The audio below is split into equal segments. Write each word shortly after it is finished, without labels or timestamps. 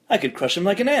I could crush him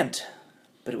like an ant,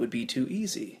 but it would be too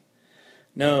easy.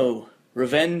 No,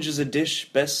 revenge is a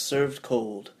dish best served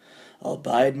cold. I'll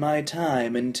bide my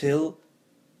time until...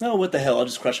 Oh, what the hell, I'll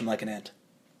just crush him like an ant.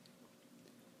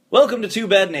 Welcome to Two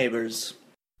Bad Neighbors.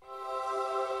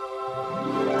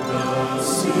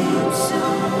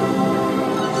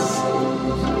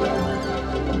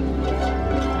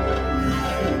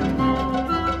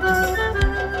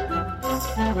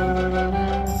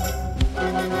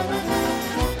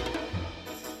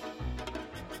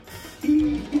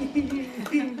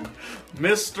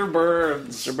 Mr.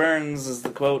 Burns. Mr. Burns is the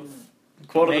quote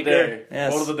Quote of the maker. day.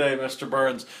 Yes. Quote of the day, Mr.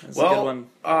 Burns. That's a good one.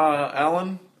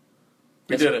 Alan,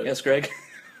 we did it. Yes, Greg.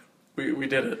 We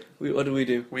did it. What did we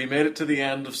do? We made it to the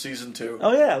end of season 2.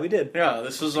 Oh, yeah, we did. Yeah,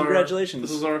 this is Congratulations.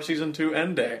 This is our season 2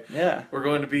 end day. Yeah. We're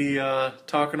going to be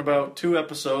talking about 2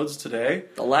 episodes today.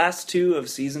 The last 2 of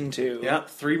season 2. Yeah,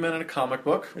 3-minute comic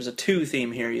book. There's a 2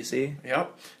 theme here, you see.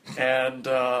 Yep. And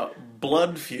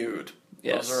Blood Feud.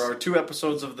 Yes. Those are our 2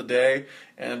 episodes of the day,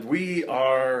 and we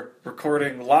are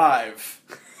recording live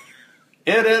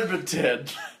in Edmonton,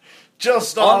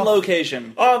 just On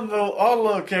location. on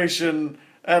location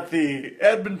at the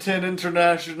Edmonton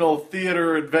International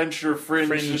Theatre Adventure Fringe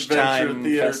Adventure Time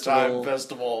Theatre Festival. Time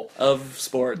Festival. Of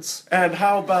sports. And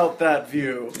how about that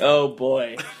view? Oh,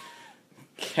 boy.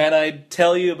 Can I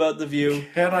tell you about the view?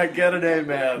 Can I get an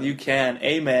amen? You can.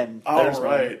 Amen. All There's one.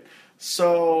 right.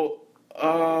 So,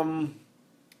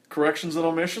 corrections and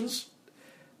omissions?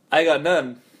 I got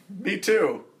none. Me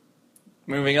too.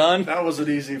 Moving on. That was an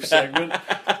easy segment.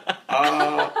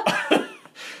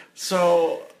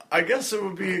 So, I guess it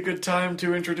would be a good time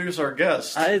to introduce our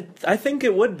guest. I think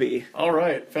it would be. All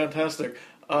right, fantastic.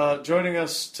 Joining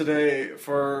us today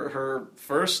for her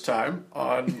first time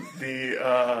on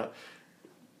the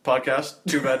podcast,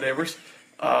 Two Bad Neighbors,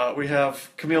 we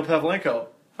have Camille Pavlenko.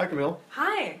 Hi, Camille.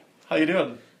 Hi. How you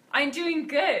doing? I'm doing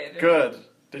good. Good.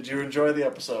 Did you enjoy the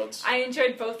episodes? I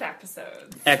enjoyed both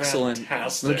episodes. Excellent.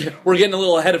 Fantastic. We're getting a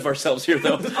little ahead of ourselves here,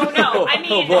 though. Oh no, I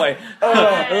mean, oh boy.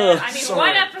 sorry.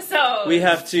 one episode. We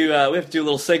have to do a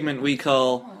little segment we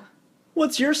call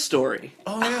 "What's Your Story,"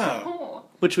 Oh, yeah. Oh.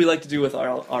 which we like to do with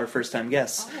our first time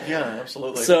guests. Yeah,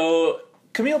 absolutely. So,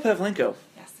 Camille Pavlenko,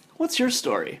 Yes. what's your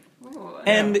story? Ooh.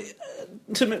 And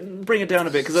to bring it down a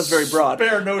bit, because that's very broad.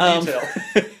 Spare no detail.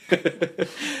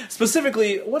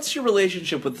 Specifically, what's your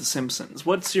relationship with The Simpsons?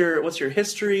 What's your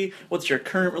history? What's your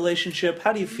current relationship?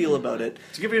 How do you feel about it?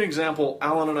 To give you an example,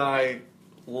 Alan and I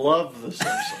love The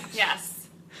Simpsons. Yes.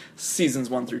 Seasons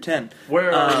 1 through 10.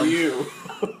 Where are you?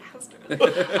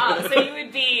 So you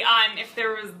would be on, if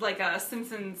there was like a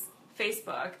Simpsons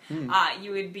Facebook,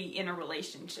 you would be in a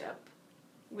relationship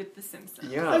with The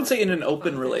Simpsons. Yeah. I'd say in an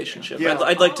open relationship. Yeah.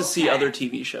 I'd like to Oh, see okay. other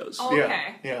TV shows. Oh, Yeah,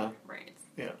 okay. yeah, Right.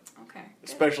 yeah. Okay. Good.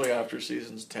 Especially after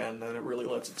seasons 10, then it really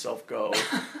lets itself go.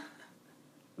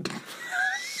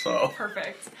 So,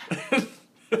 Perfect.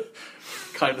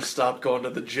 kind of stopped going to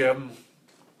the gym.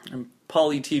 And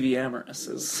poly TV amorous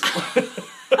is the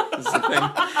thing.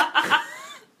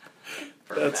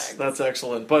 That's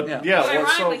excellent. But Yeah. yeah, But well,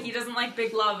 so ironically, he doesn't like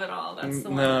Big Love at all. That's the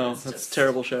one. No, that's that's just, a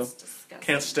terrible show. it's disgusting.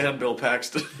 can't stand Bill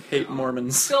Paxton. Hate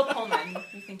Mormons. Bill Pullman.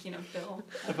 You're thinking of Bill.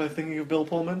 Am I thinking of Bill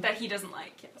Pullman? That he doesn't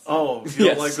like, yes. Oh, you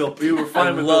Yes. don't like Bill. You were I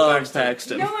fine with Bill love Paxton.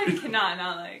 Paxton. No one cannot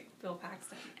not like Bill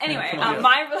Paxton. Anyway, come on.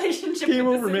 my relationship Game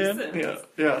with over, The man. Simpsons.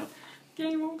 Yeah.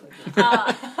 Game over.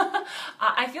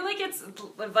 I feel like it's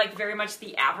like very much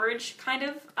the average kind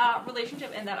of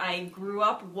relationship in that I grew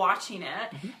up watching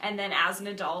it, and then as an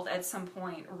adult at some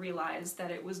point realized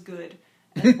that it was good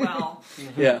as well.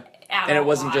 Yeah. And it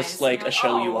wasn't adult-wise. just like You're a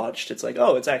show you oh. watched. It's like,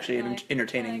 oh, it's actually an Like-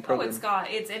 entertaining like, program.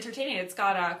 it's entertaining. It's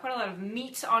got quite a lot of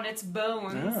meat on its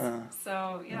bones. Ah,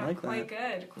 So, I like quite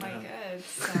that. good. Quite good.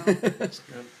 So, That's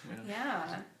good. Yeah.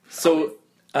 yeah. So,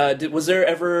 was there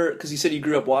ever, because you said you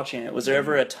grew up watching it, was there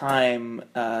ever a time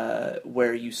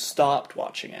where you stopped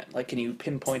watching it? Like, can you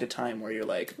pinpoint a time where you're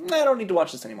like, I don't need to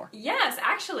watch this anymore? Yes,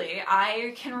 actually,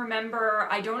 I can remember.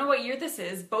 I don't know what year this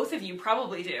is. Both of you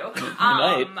probably do.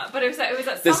 might. But it was at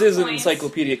some This is an point.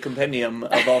 encyclopedia compendium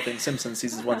of all things Simpsons,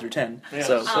 seasons 1 through 10. Yeah.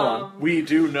 So, go on. We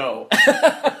do know.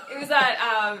 It was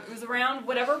at it was around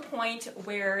whatever point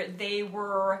where they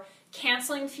were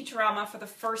canceling Futurama for the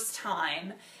first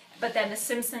time, but then The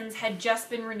Simpsons had just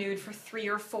been renewed for 3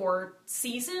 or 4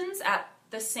 seasons at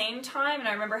the same time, and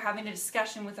I remember having a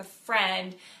discussion with a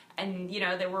friend, and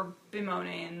they were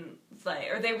bemoaning,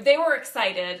 or they were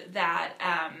excited that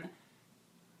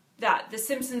that The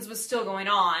Simpsons was still going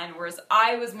on, whereas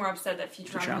I was more upset that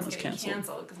Futurama was getting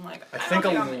canceled because I'm like, I don't think a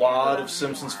I'm gonna lot do of that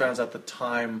Simpsons anymore. fans at the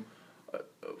time,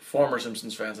 former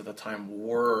Simpsons fans at the time,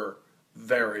 were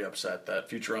very upset that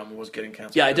Futurama was getting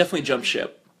canceled. Yeah, I definitely jumped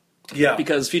ship. Yeah.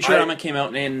 Because Futurama came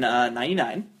out in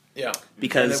 99. Yeah.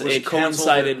 Because And was it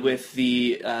coincided canceled with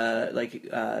the,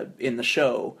 in the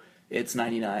show, it's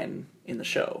 99 in the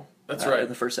show. That's right. In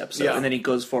the first episode. Yeah. And then he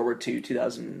goes forward to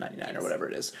 2099 or whatever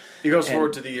it is. He goes And-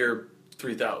 forward to the year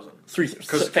 3000.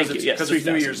 Thank you. Yes, Because it's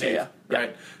New 3000. Year's Eve, Yeah.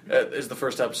 right? Is the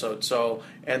first episode. So,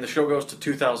 and the show goes to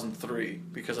 2003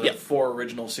 because of Yep. the 4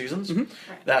 original seasons. Right.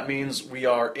 That means we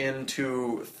are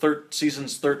into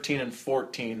seasons 13 and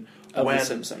 14 Of when The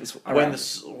Simpsons. when around.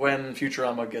 when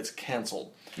Futurama gets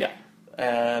canceled. Yeah.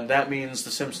 And that means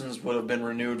The Simpsons would have been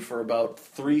renewed for about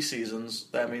 3 seasons.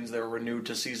 That means they were renewed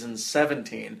to season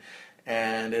 17,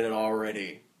 and it had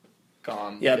already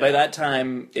gone. Yeah, by down. that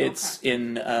time, it's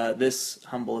in this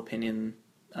humble opinion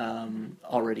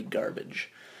already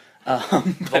garbage. By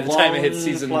the time it hits long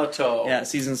season plateau. yeah,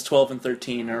 seasons 12 and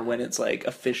 13 are when it's like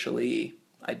officially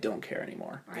I don't care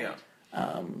anymore. Right.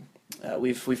 Yeah.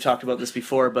 We've talked about this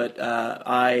before, but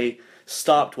I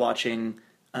stopped watching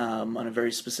on a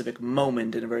very specific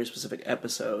moment in a very specific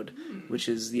episode, which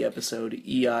is the episode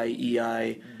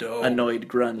EI Dope. Annoyed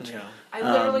Grunt. Yeah. I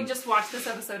literally just watched this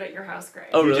episode at your house, Greg.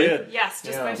 Oh, You really? did. Yes,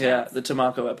 just Yeah. by chance. Yeah, the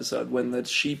Tomako episode when the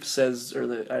sheep says, or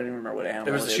the I don't even remember what animal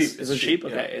It was it a is. sheep. Is It's it a a sheep? sheep,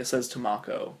 Okay, yeah. it says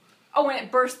Tomako. Oh, when it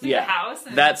burst through Yeah, the house?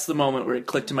 And that's the moment where it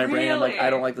clicked in my brain. I'm like, Really? I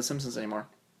don't like The Simpsons anymore.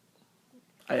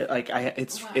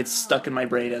 It's stuck in my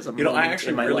brain as a You know, I moment actually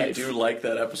in my really life. do like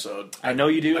that episode. I know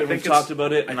you do, and we've think it's- talked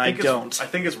about it, and I think it's- don't. I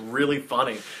think it's really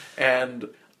funny, and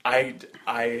I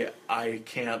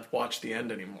can't watch the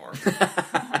end anymore.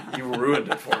 You ruined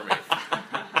it for me.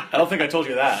 I don't think I told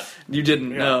you that. You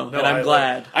didn't Yeah, know, no, and I'm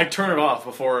glad. I turn it off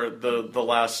before the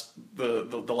last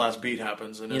beat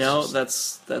happens, and You it's know,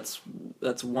 just-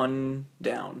 that's one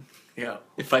down. yeah,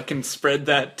 If I can spread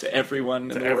that to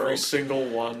everyone in the every world, single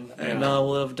one, and yeah. I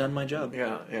will have done my job.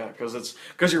 Yeah,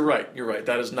 because you're right. You're right.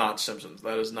 That is not Simpsons.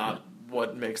 That is not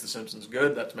what makes the Simpsons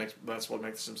good. That's what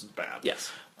makes the Simpsons bad.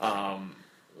 Yes.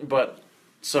 But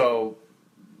so,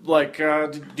 like,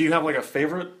 do you have like a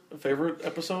favorite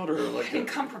episode or I like? didn't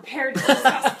come prepared to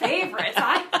discuss favorites.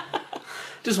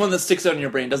 Just one that sticks out in your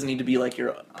brain. Doesn't need to be like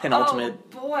your penultimate.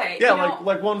 Oh boy. Yeah, You know,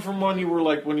 like one from when you were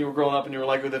growing up and you were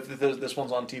like, if this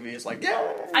one's on TV, it's like, yeah.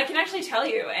 I can actually tell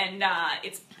you, and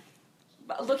it's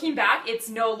looking back, it's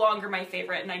no longer my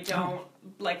favorite, and I don't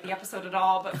like the episode at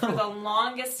all. But for the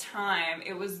longest time,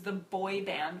 it was the boy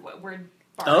band where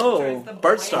Bart starts the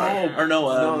Bart boy Star. band. Or no,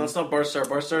 No, that's not Bar Star.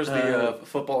 Bar Star's the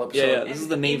football episode. yeah, this is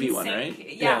the Navy one, NSYNC,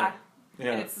 right? Yeah.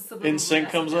 Yeah. And it's the subliminal NSYNC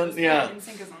comes messages. in. Yeah.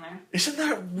 NSYNC is in there. Isn't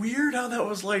that weird? How that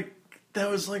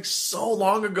was like so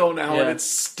long ago now, Yeah. and it's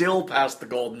still past the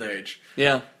golden age.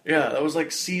 Yeah. Yeah, that was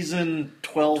like season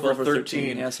 12 or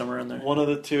 13. Yeah, somewhere in there. One of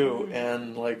the two,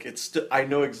 and like I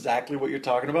know exactly what you're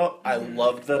talking about. I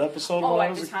loved that episode. Oh, when I at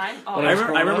was the a- time? Oh, when I was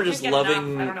remember growing up. just Can't get enough.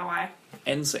 loving- I don't know why.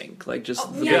 NSYNC, like just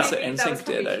Oh, the yeah, bits that I think that was NSYNC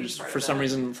probably did. a I huge just part for of some that.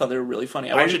 reason thought they were really funny.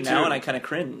 I I watch did it now too. and I kind of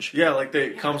cringe. Yeah, like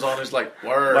it comes on, it's like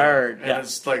word, Word, and yeah.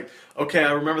 it's like okay.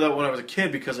 I remember that when I was a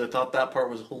kid because I thought that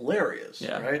part was hilarious.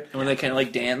 Yeah, right. And when they kind of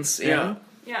like dance, Yeah.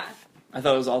 Yeah. I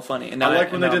thought it was all funny. And now I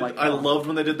like when they now did. I'm like, I oh. loved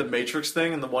when they did the Matrix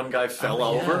thing, and the one guy fell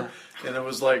Oh, yeah. over, and it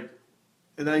was like,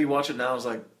 and now you watch it now, it's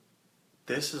like,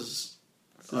 this is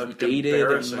dated and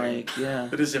embarrassing. like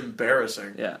It is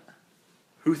embarrassing. yeah.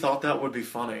 Who thought that would be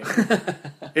funny?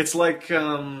 It's like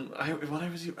I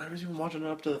was even watching it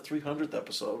up to the 300th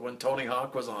episode when Tony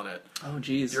Hawk was on it. Oh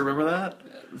Do jeez. you remember that?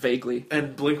 Vaguely.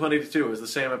 And Blink-182 was the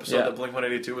same episode Yeah. that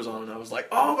Blink-182 was on, and I was like,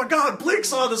 oh my god,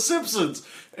 Blink's on The Simpsons!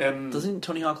 And Doesn't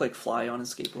Tony Hawk like fly on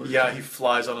his skateboard? yeah, he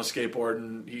flies on a skateboard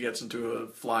and he gets into a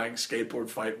flying skateboard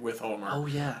fight with Homer. Oh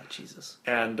yeah, Jesus.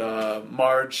 And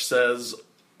Marge says,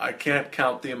 I can't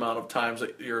count the amount of times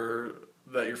that your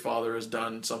father has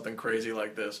done something crazy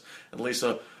like this. And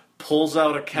Lisa pulls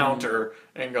out a counter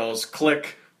and goes,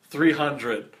 click,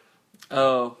 300.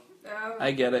 Oh, Oh,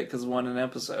 I get it because one an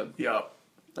episode. Yeah.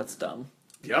 That's dumb.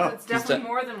 Yeah. it's definitely done-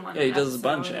 more than one. Yeah, he does a episode.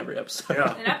 bunch in every episode.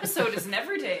 Yeah. An episode is an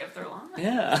every day of their lives.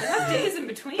 Yeah. They have days in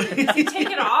between. Does he take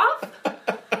it off?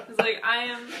 It's like, I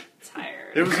am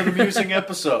tired. It was an amusing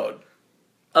episode.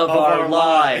 Of our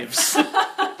lives.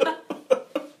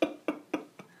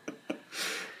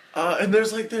 And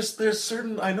there's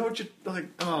certain, I know what you, like,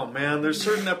 oh man, there's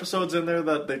certain episodes in there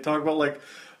that they talk about, like,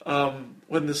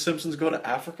 when the Simpsons go to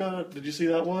Africa. Did you see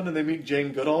that one? And they meet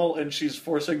Jane Goodall, and she's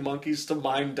forcing monkeys to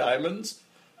mine diamonds.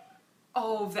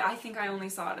 Oh, I think I only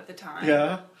saw it at the time.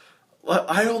 Yeah. Well,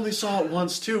 I only saw it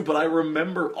once too, but I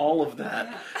remember all of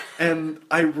that. And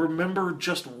I remember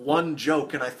just one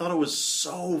joke, and I thought it was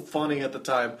so funny at the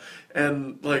time.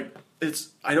 And, like,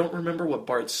 I don't remember what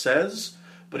Bart says,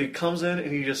 but he comes in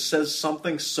and he just says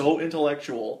something so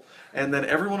intellectual, and then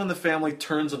everyone in the family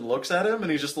turns and looks at him,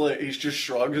 and he's just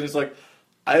shrugged, and he's like,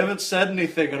 I haven't said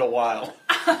anything in a while.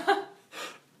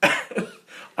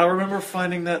 I remember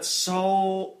finding that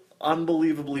so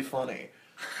unbelievably funny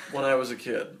when I was a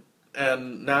kid,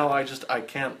 and now I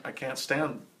can't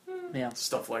stand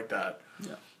stuff like that.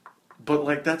 Yeah. But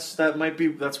like that's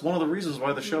one of the reasons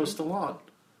why the show is still on,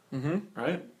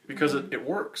 right? Because it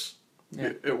works.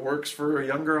 Yeah. It works for a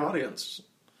younger audience,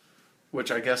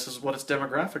 which I guess is what its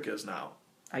demographic is now.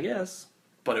 I guess.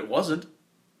 But it wasn't.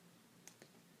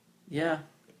 Yeah.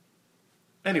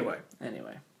 Anyway,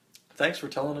 thanks for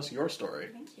telling us your story.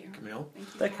 Thank you. Camille. Thank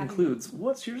you That for having concludes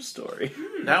What's Your Story?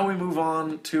 Now we move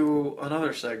on to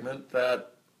another segment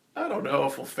that I don't know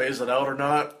if we'll phase it out or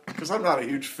not, because I'm not a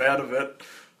huge fan of it.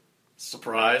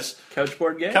 Surprise.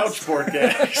 Couchboard gags? Couchboard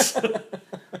gags.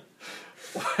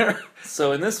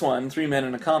 So in this one, Three Men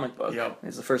in a Comic Book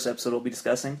is the first episode we'll be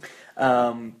discussing.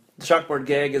 The chalkboard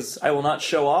gag is I will not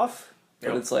show off,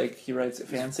 but it's like he writes it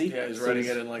fancy. Yeah, he's So writing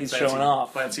it in like he's fancy, showing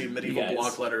off. fancy medieval guys.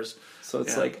 block letters. So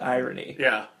it's Yeah. like irony.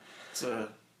 Yeah, it's a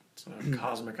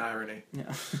cosmic irony.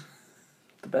 Yeah.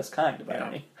 The best kind of Yeah.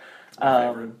 irony. It's my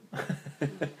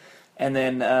favorite. And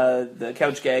then the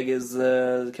couch gag is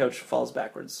the couch falls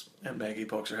backwards. And Maggie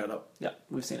pokes her head up. Yeah,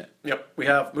 we've seen it. Yep, we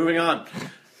have. Moving on.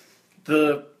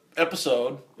 The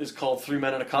episode is called Three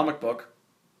Men in a Comic Book,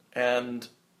 and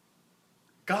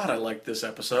God, I like this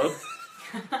episode.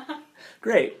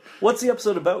 Great. What's the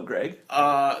episode about, Greg?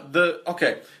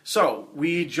 So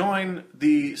we join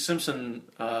the Simpson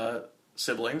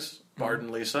siblings, Bart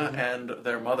and Lisa, and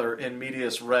their mother in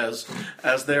medias res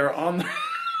as they're on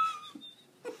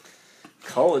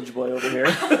College boy over here.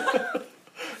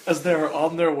 as they're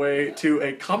on their way to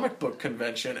a comic book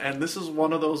convention, and this is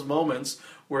one of those moments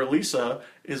where Lisa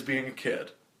is being a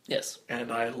kid, Yes.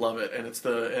 and I love it. And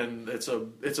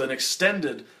it's an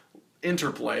extended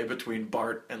interplay between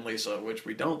Bart and Lisa, which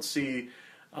we don't see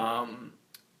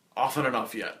often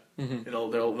enough yet.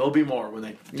 There'll be more when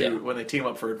they team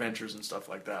up for adventures and stuff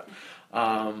like that.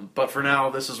 But for now,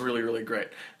 this is really, really great.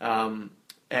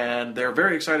 And they're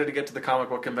very excited to get to the comic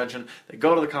book convention. They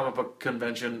go to the comic book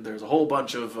convention. There's a whole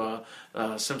bunch of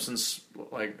Simpsons,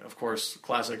 like, of course,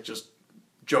 classic, just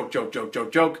joke.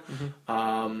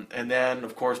 And then,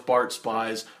 of course, Bart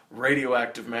spies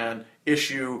Radioactive Man,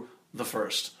 issue the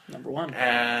first. Number 1.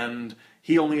 And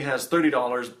he only has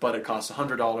 $30, but it costs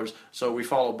 $100. So we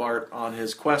follow Bart on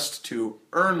his quest to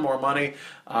earn more money.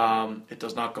 It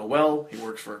does not go well. He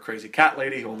works for a crazy cat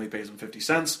lady who only pays him 50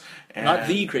 cents. And Not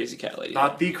the crazy cat lady.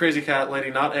 Not the crazy cat lady,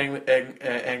 not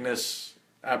Agnes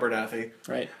Abernathy.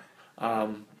 Right.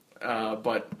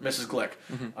 But Mrs. Glick.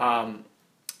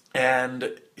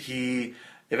 And he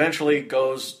eventually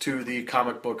goes to the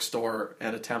comic book store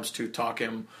and attempts to talk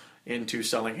him into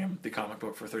selling him the comic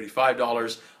book for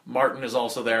 $35. Martin is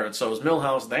also there, and so is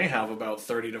Milhouse. They have about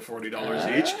 $30 to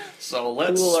 $40 each. So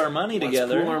let's pool our money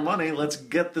together. Pool our money. Let's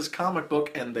get this comic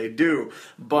book, and they do.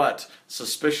 But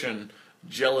suspicion,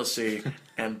 jealousy,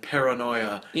 and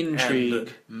paranoia, Intrigue,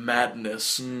 and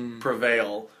madness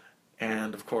prevail.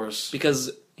 And of course, because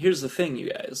here's the thing,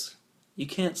 you guys. You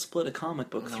can't split a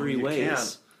comic book three ways.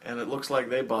 Can't. And it looks like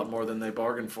they bought more than they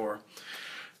bargained for.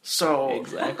 So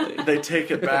Exactly. they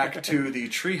take it back to the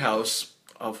treehouse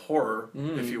of horror,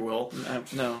 if you will.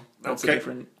 No, that's Okay. a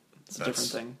different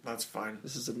thing. That's fine.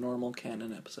 This is a normal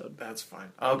canon episode. That's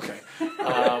fine. Okay.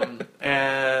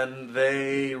 And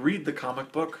they read the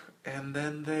comic book, and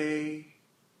then they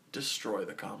destroy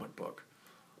the comic book.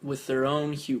 With their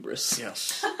own hubris.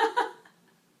 Yes.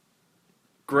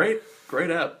 Great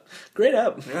app. Great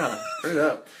up. Yeah, great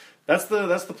app. That's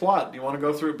the plot. Do you want to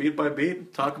go through it beat by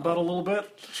beat? Talk about it a little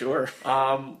bit? Sure.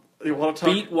 You want to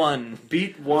talk? Beat 1.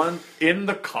 Beat 1 in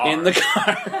the car. In the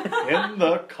car. In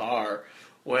the car.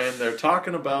 When they're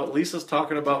talking about, Lisa's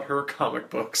talking about her comic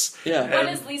books. Yeah. What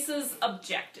is Lisa's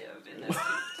objective in this?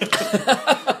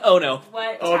 Oh no.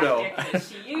 What Oh, no. tactic did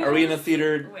she use? Are we in a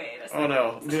theater Wait a Oh second.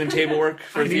 no. doing table work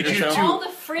for I a need theater you show? to- All the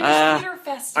Fringe Theater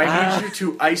Festival. I need you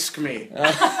to ice me.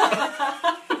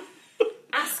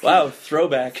 Ask Wow,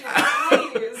 throwback.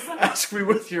 eyes. Ask me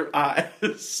with your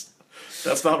eyes.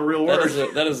 That's not a real word.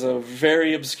 That is a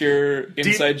very obscure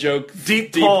inside joke.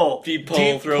 Deep pull. Deep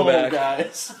pull throwback.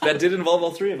 guys. That did involve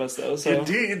all three of us, though. So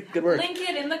Indeed. good work. Link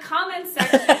it in the comments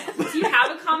section. Do you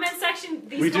have a comment section?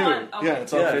 These We go do. on- okay, Yeah,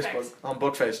 it's on Yeah. Facebook. On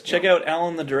Bookface. Check out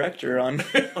Alan the director on.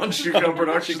 on Shootgun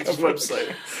Productions'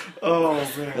 website. Oh,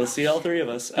 man. We'll see all three of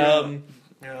us. Yeah.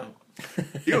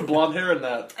 You have blonde hair in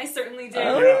that. I certainly did.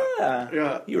 Oh yeah.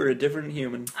 Yeah. You were a different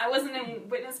human. I wasn't in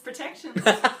witness protection.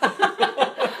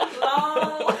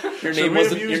 Lol.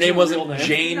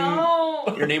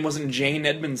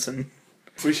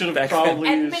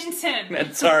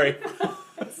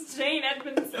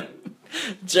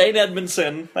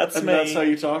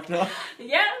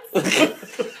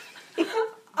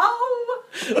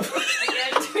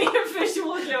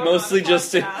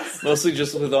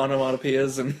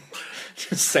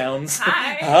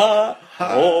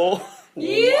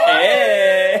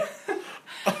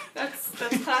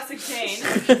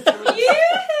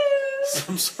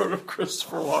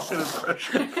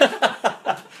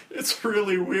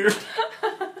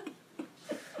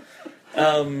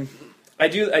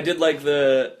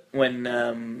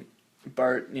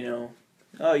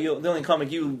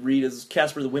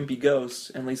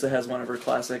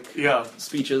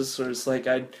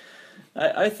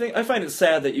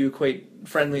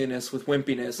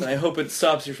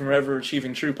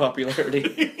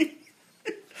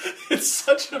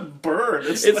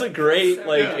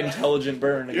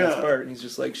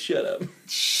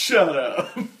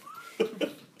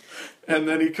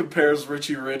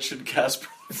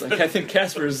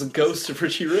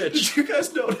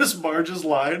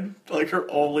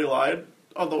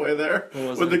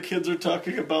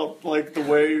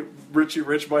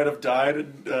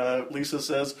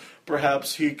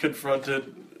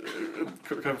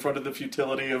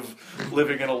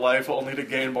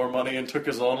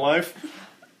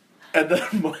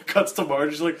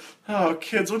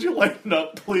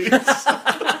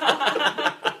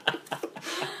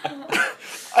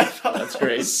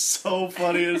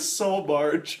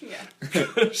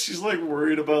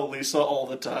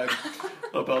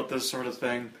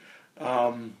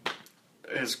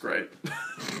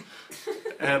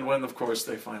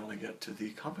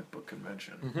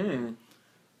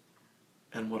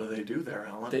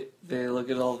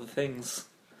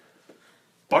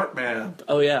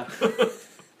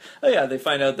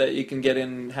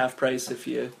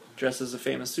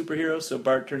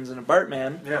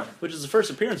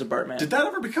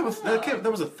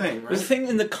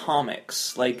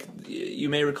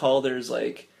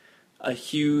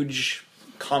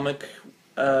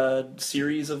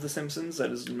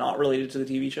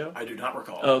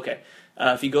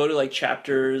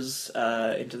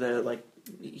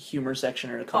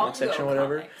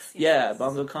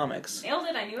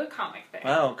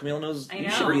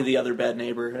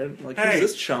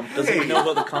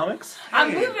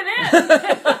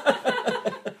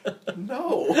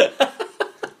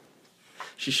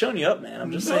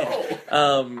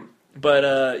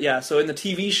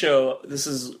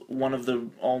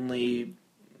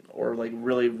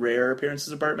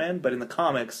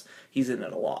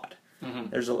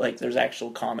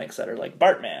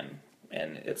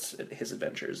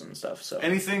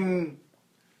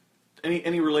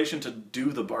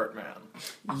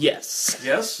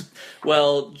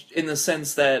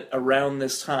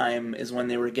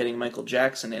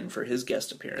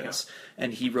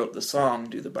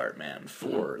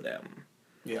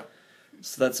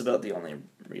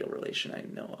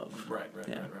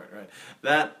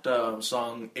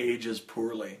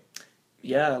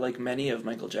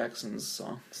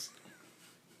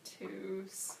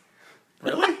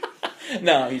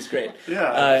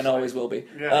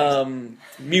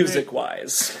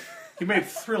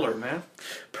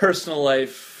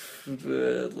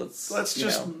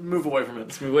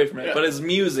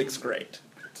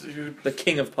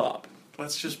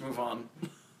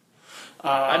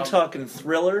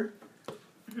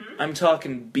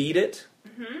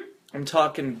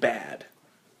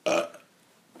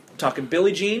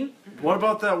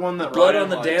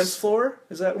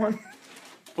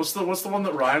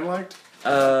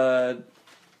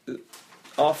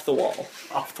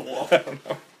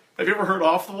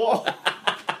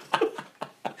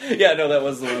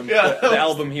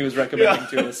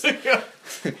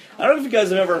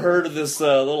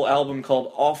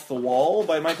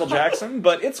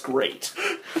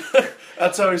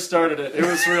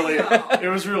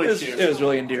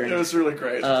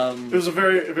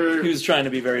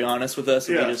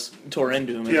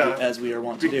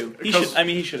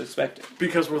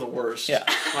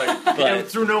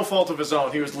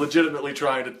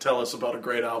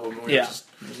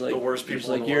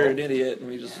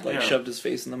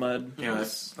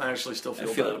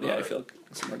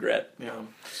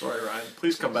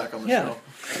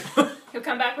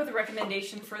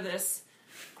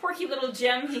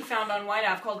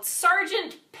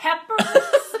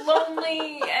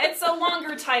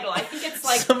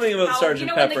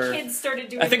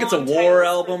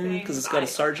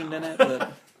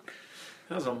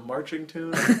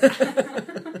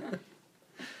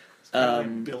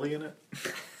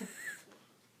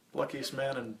 luckiest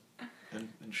man in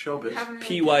showbiz. Haven't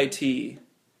really- PYT.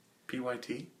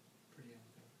 PYT?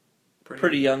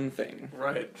 Pretty Young Thing.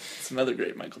 Right. It's another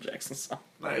great Michael Jackson song.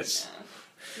 Nice.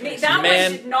 That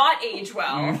Man- one did not age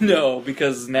well. No,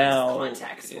 because now...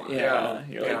 Context one. Yeah, Yeah,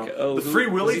 you're yeah. like, oh, The Free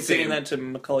Willy was he singing theme. that to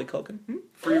Macaulay Culkin? Hmm?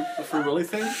 The Free Willy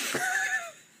thing?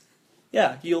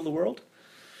 Yeah, Heal the World.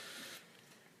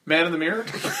 Man in the Mirror?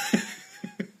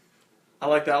 I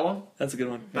like that one. That's a good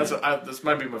one. This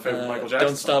might be my favorite Michael Jackson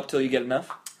Don't Stop Till You Get Enough.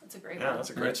 That's a great song. Yeah, one. that's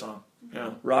a great song.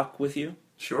 Yeah. Rock With You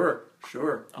Sure.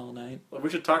 All night. Well, we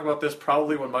should talk about this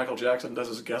probably when Michael Jackson does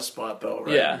his guest spot, though,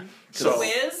 right? Yeah. So,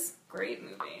 Wiz, great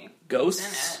movie. Ghosts.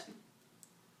 Isn't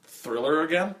Thriller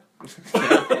again?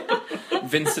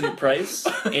 Vincent Price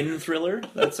in Thriller.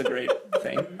 That's a great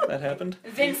thing that happened.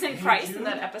 it? Vincent Price in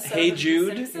that episode. Hey of The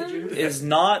Jude. Simpsons. Is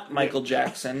not Michael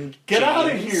Jackson. Get out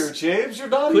of James. here, James. You're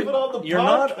not Could- even on the you're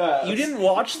podcast. not. You didn't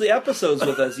watch the episodes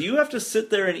with us. You have to sit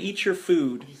there and eat your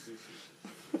food,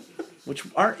 which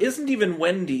isn't even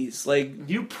Wendy's. Like,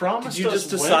 You promised did you us just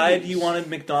decide Wendy's. you wanted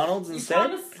McDonald's You instead?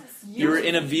 promised us You were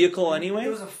in a vehicle anyway. It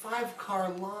was a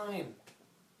 5-car line.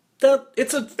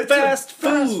 It's a It's fast a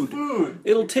food. Fast food.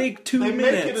 It'll take 2 They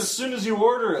minutes. make it as soon as you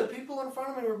order The it. people in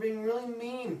front of me were being really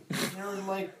mean. They were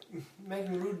like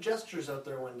making rude gestures out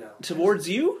their window. Towards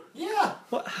you? Yeah.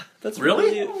 What? That's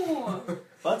Really? Oh.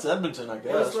 That's Edmonton, I It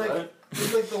was guess, like right? it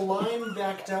was like the line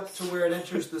backed up to where it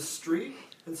enters the street,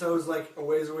 and so it was like a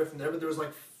ways away from there. But there was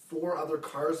like 4 other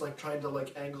cars like trying to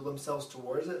like angle themselves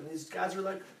towards it, and these guys were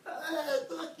like,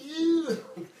 "Fuck you!"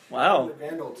 Wow. The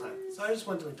grand old time. So I just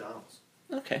went to McDonald's.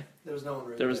 Okay. There was no one.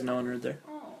 Rude There was there. no one rude there.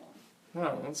 Oh.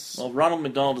 Well, that's... Well, Ronald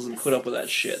McDonald doesn't put up with that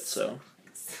shit, so.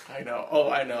 I know. Oh,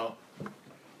 I know.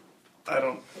 I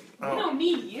don't No,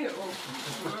 me, you.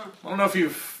 I don't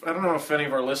know if any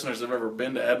of our listeners have ever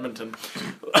been to Edmonton,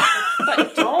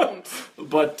 But don't.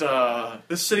 but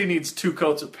this city needs 2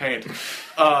 coats of paint.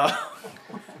 I'd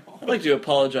like to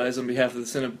apologize on behalf of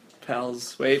the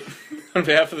Cinepals. Wait. On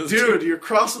behalf of the... Dude, you're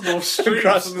crossing those streets.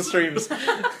 Crossing the streams.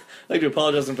 I'd like to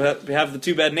apologize on behalf of the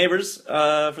 2 bad neighbors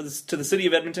to the city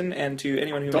of Edmonton and to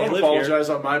anyone who may Don't live apologize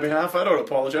on my behalf. I don't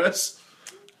apologize.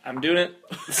 here. I'm doing it.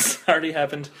 It's already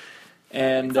happened.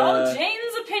 And It's all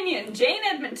Jane's opinion. Jane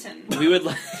Edmonton. we would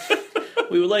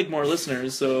like more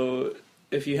listeners, so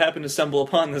if you happen to stumble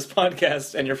upon this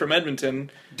podcast and you're from Edmonton,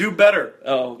 Do better.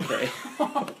 oh, okay.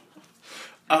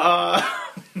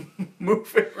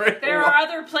 Moving right There along. are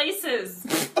other places.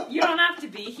 You don't have to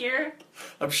be here.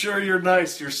 I'm sure you're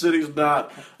nice. Your city's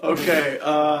not. Okay,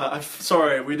 I'm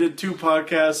sorry. We did 2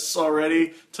 podcasts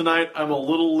already tonight. I'm a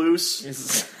little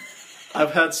loose.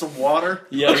 I've had some water.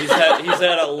 Yeah, he's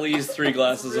had at least 3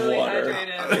 glasses Really of water.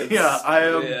 hydrated. Yeah, I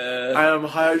am. Yeah. I am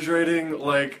hydrating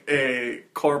like a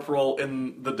corporal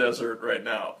in the desert right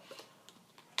now.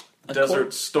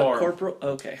 Desert Storm. Corporal.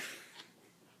 Okay.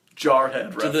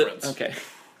 Jarhead Do reference. okay.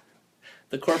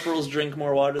 The corporals drink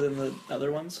more water than the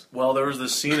other ones? Well, there was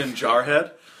this scene in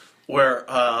Jarhead where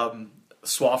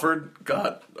Swafford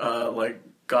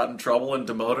got in trouble and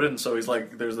demoted, and so he's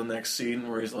like, there's the next scene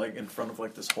where he's like in front of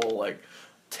like this whole like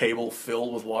table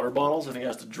filled with water bottles, and he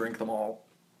has to drink them all.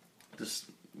 Just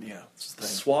it's the thing.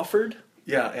 Swafford?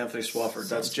 Yeah, Anthony Swafford.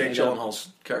 That's Jake made up. Gyllenhaal's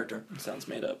character. Sounds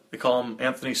made up. They call him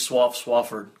Anthony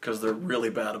Swafford because they're really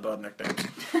bad about nicknames.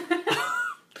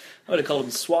 I would have called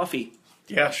him Swaffy.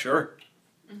 Yeah, sure.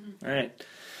 All right.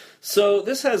 So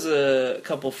this has a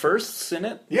couple firsts in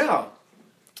it. Yeah.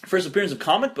 First appearance of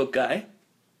Comic Book Guy.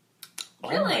 Oh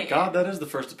my Really? god, that is the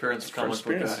first appearance of Comic First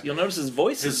Book appearance. Guy. You'll notice his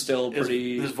voice is still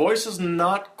pretty... His voice is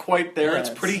not quite there. Yeah, it's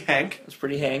it's- pretty Hank. It's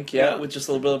pretty Hank, yeah, Yeah. with just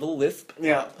a little bit of a lisp.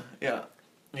 Yeah, yeah.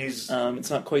 He's It's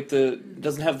not quite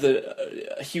doesn't have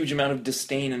the a huge amount of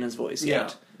disdain in his voice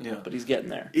yet. yeah. But he's getting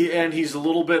there. And he's a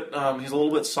little bit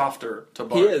softer to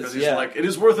Bart. He is, because he's yeah. like, it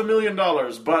is worth $1 million,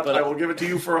 but But I will give it to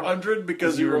you for 100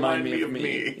 because you remind me of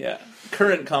me. Yeah.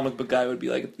 Current Comic Book Guy would be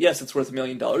like, yes, it's worth $1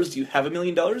 million. Do you have $1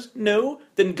 million? No?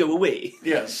 Then go away.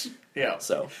 Yes, yeah.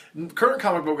 So, Current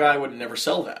Comic Book Guy would never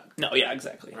sell that, no, yeah,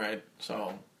 exactly. right?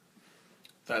 So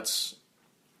that's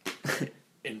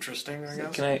interesting, I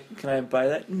guess. Can I buy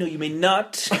that? No, you may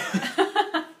not.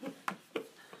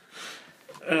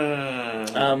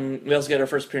 We also get our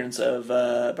first appearance of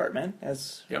Bartman,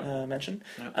 as Yep. mentioned.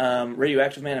 Yep.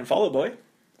 Radioactive Man and Fall Out Boy.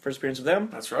 First appearance of them.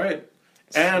 That's right.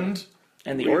 And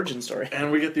The origin story.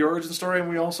 we get the origin story, and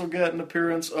we also get an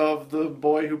appearance of the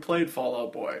boy who played Fall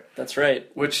Out Boy, That's right.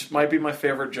 which might be my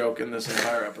favorite joke in this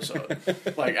entire episode.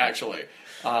 Like, actually.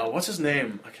 What's his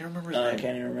name? I can't remember his I name.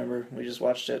 can't even remember. We just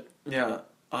watched it. Yeah.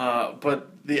 But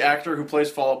the actor who plays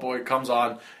Fall Out Boy comes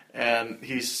on, and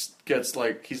he's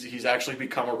actually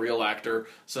become a real actor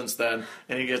since then,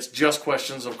 and he gets just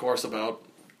questions, of course, about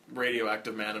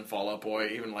Radioactive Man and Fall Out Boy,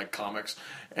 even like comics,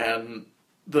 and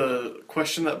the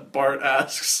question that Bart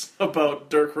asks about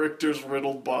Dirk Richter's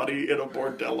riddled body in a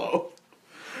bordello.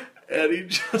 And he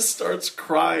just starts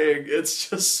crying. It's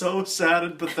just so sad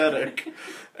and pathetic.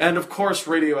 And of course,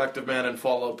 Radioactive Man and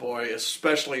Fall Out Boy,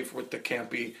 especially with the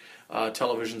campy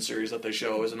television series that they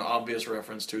show, is an obvious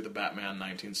reference to the Batman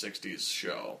 1960s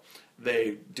show.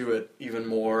 They do it even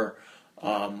more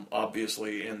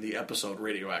obviously in the episode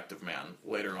Radioactive Man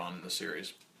later on in the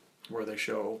series, where they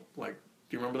show, like,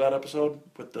 do you remember that episode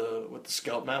with the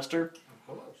Scoutmaster?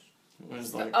 Of course. It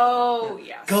was like, Oh,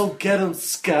 yes. go get 'em,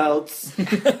 Scouts!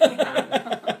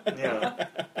 Yeah.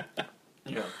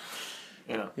 Yeah.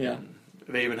 Yeah. Yeah.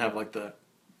 They even have, like, the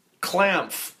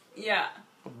Clamph, Yeah.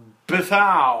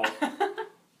 Biffow,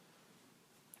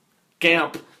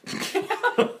 Gamp.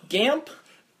 Gamp?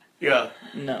 Yeah,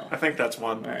 No. I think that's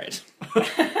one. All right.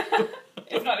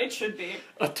 If not, it should be.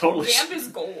 Totally. Gamp is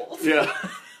gold. Yeah.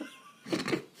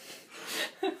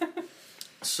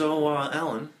 So,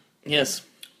 Alan, Yes.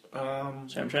 how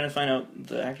Sorry, I'm trying to find out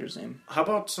the actor's name.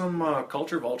 about some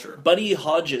Culture Vulture? Buddy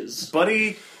Hodges.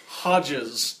 Buddy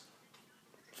Hodges.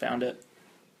 Found it.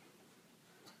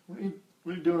 What are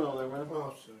you doing out there, man?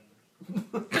 Oh, sorry.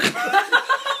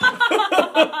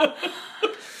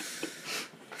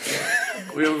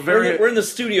 We have a very, We're in the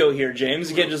studio here, James.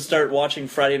 You can't just start watching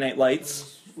Friday Night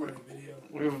Lights. Funny video.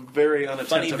 we have a very unattentive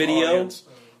Funny video? audience.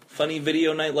 Funny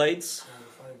video night lights.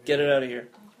 Funny Get video. it out of here.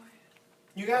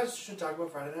 You guys should talk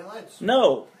about Friday Night Lights.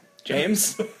 No,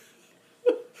 James.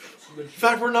 In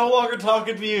fact, we're no longer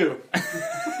talking to you.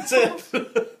 That's it.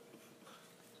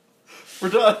 We're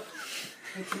done.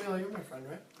 Hey, Camille, you're my friend,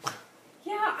 right?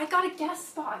 Yeah, I got a guest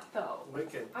spot, though.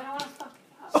 Wicked. I don't want to fuck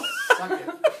it up. Suck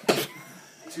it.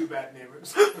 Two bad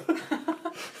neighbors.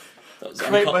 That was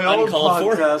Create my own uncalled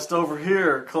for. podcast over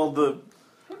here called the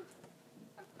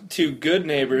Two good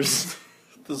neighbors.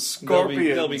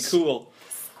 Scorpions. They'll be cool.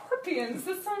 Scorpions.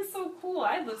 This sounds so cool.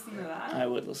 I'd listen to that. I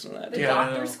would listen to that. The Yeah, I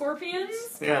Doctor know.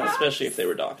 Scorpions? Yeah. perhaps? Especially if they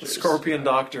were doctors. Scorpion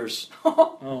Doctors.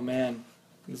 Oh man,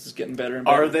 this is getting better and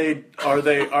better. Are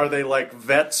they like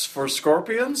vets for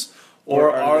scorpions,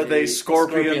 or are they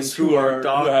scorpions who are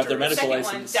doctors? who have their medical Second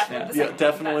license? one, definitely. Yeah, Second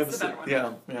definitely. one. That's the better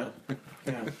one.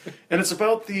 Yeah. And it's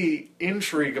about the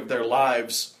intrigue of their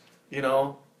lives, you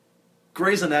know,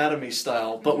 Grey's Anatomy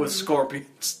style, but with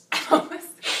scorpions.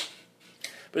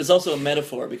 But it's also a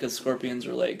metaphor because scorpions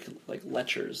are like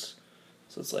lechers,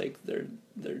 so it's like they're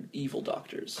evil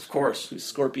doctors Of course, who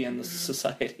scorpion the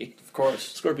society. of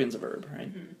course. Scorpion's a verb, right?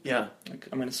 Yeah, Like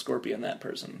I'm gonna scorpion that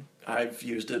person. I've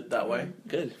used it that way.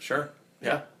 Good. Sure.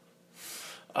 Yeah.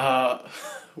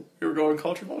 We were going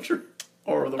Culture Vulture?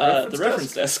 Or the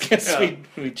Reference desk. Yes, Yeah.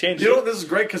 we changed You know, it. this is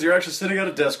great because you're actually sitting at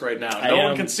a desk right now. I No one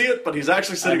am. can see it, but he's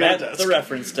actually sitting I'm at a at desk. the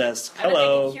reference desk. I bet they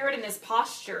Hello. can hear it in his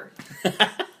posture.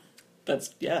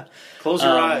 That's yeah. Close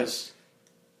your Um, eyes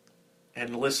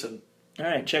and listen. All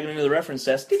right, checking into the reference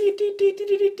desk. Damn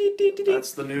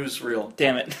That's the newsreel.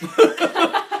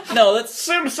 it. No, that's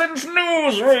Simpsons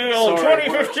Newsreel Sorry,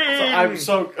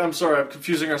 2015. I'm sorry. I'm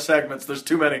confusing our segments. There's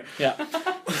too many. Yeah.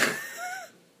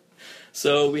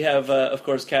 So we have, of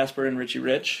course, Casper and Richie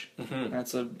Rich. Mm-hmm.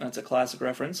 That's a classic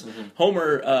reference.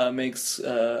 Homer makes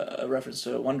a reference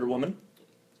to Wonder Woman,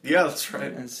 Yeah, that's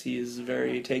right. as he is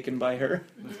very taken by her.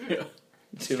 Yeah.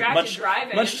 Distracted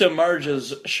driving. Much to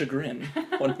Marge's chagrin,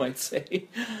 one might say.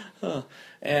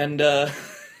 And the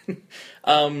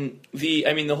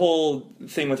whole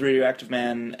thing with Radioactive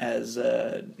Man as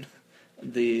the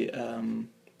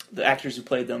actors who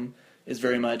played them is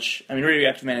very much. I mean,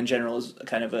 Radioactive Man in general is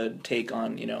kind of a take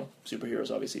on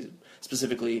superheroes, obviously,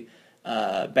 specifically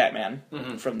Batman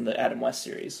from the Adam West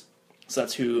series. So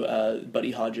that's who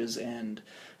Buddy Hodges and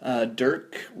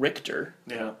Dirk Richter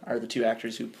are the two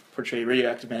actors who portray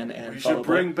Radioactive Man and We Fall should Out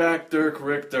Boy. bring back Dirk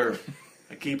Richter.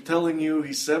 I keep telling you,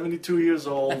 he's 72 years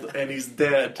old and he's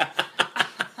dead.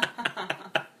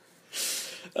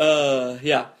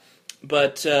 Yeah.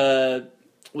 But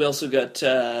we also got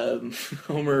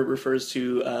Homer refers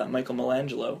to Michael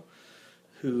Melangelo,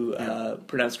 who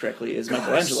pronounced correctly is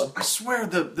Michelangelo. I swear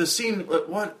the scene.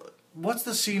 What's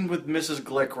the scene with Mrs.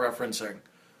 Glick referencing?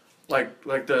 Like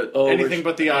the anything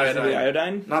but the iodine. The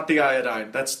iodine? Not the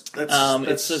iodine. That's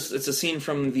It's a scene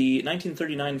from the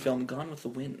 1939 film Gone with the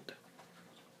Wind,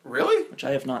 really. which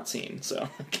I have not seen, so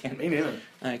Me neither.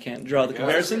 I can't draw the Yeah.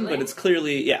 comparison, Really? but it's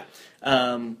clearly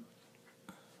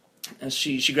as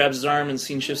she grabs his arm and the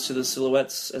scene shifts to the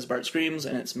silhouettes as Bart screams,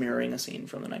 and it's mirroring a scene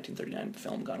from the 1939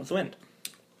 film Gone with the Wind.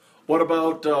 What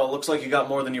about looks like you got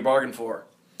more than you bargained for?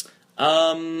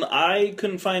 I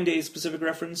couldn't find a specific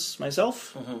reference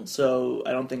myself, so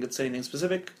I don't think it's anything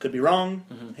specific. Could be wrong.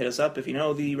 Hit us up if you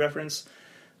know the reference.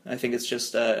 I think it's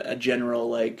just a general,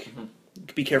 like,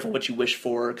 be careful what you wish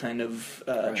for kind of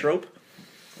trope.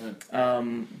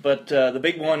 Right. But the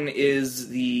big one is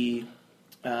the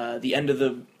end of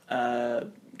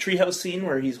the treehouse scene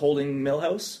where he's holding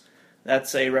Milhouse.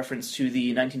 That's a reference to the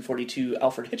 1942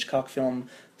 Alfred Hitchcock film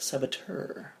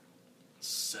Saboteur.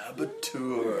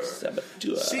 Saboteur.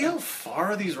 Saboteur. See how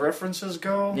far these references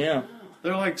go? Yeah.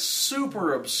 They're like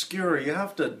super obscure. You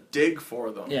have to dig for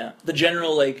them. Yeah. The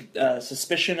general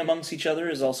suspicion amongst each other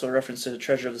is also a reference to the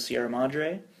Treasure of the Sierra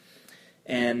Madre.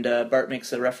 And Bart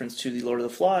makes a reference to the Lord of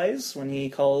the Flies when he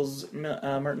calls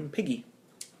Martin Piggy.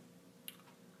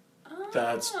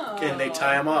 And they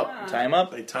tie him up. Yeah. Tie him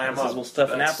up. They tie him Says, up. we'll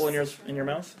stuff an That's- apple in your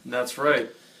mouth. That's right.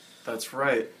 That's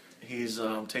right. He's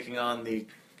taking on the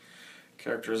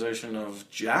characterization of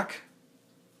Jack.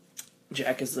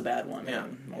 Jack is the bad one. Yeah.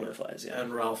 And Lord of the Flies, yeah.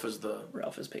 And Ralph is the...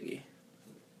 Ralph is Piggy.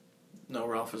 No,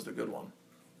 Ralph is the good one.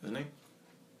 Isn't he?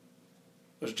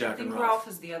 There's Jack I think and Ralph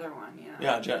is the other one, yeah.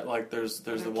 Yeah, Jack, like there's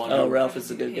the one Oh, who, Ralph is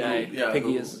the good guy. Yeah,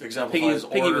 Piggy who is exemplifies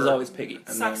Piggy was order. always Piggy.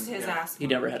 And Sucks then, his yeah. ass. He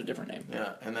never had a different name.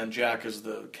 Yeah, and then Jack is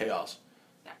the chaos.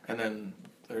 Yeah. And then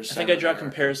there's I think I draw Sam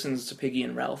and comparisons to Piggy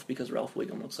and Ralph because Ralph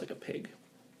Wiggum looks like a pig.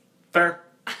 Fair.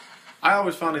 I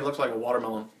always found he looked like a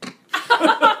watermelon.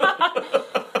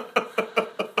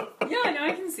 Yeah, no,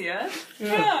 I can see it.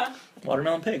 Yeah.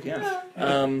 Watermelon pig, yeah.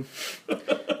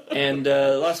 And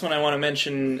the last one I want to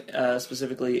mention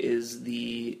specifically is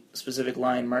the specific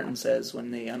line Martin says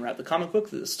when they unwrap the comic book,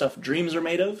 the stuff dreams are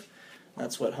made of.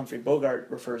 That's what Humphrey Bogart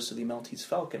refers to the Maltese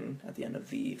Falcon at the end of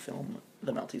the film,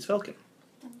 The Maltese Falcon.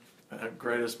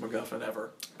 Greatest MacGuffin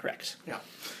ever. Correct. Yeah.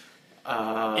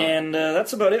 And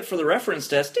that's about it for the reference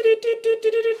test. So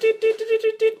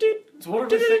what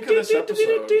did we think of this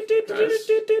episode, guys?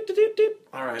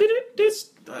 All right.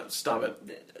 Stop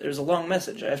it. There's a long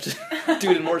message. I have to do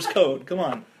it in Morse code. Come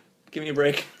on. Give me a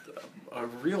break. A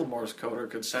real Morse coder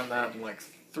could send that in like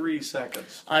 3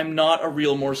 seconds. I'm not a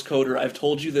real Morse coder. I've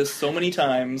told you this so many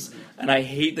times, and I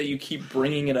hate that you keep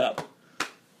bringing it up.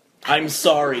 I'm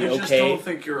sorry, I just okay? don't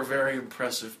think you're a very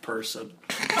impressive person.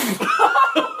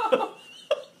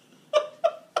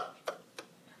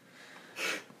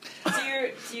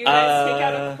 Do you guys take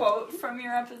out a quote from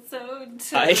your episode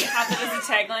to I- have it as a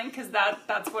tagline? Because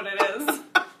that's what it is.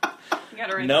 You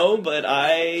gotta write No, but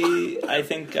I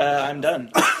think I'm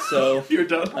done. So You're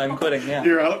done? I'm quitting, yeah.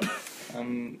 You're out?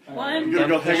 One. You're gonna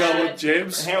go hang out with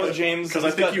James? Hang out with James. Because I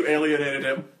He's think got- you alienated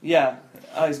him. Yeah.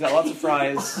 He's got lots of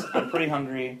fries. I'm pretty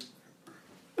hungry.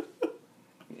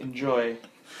 Enjoy.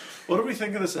 What do we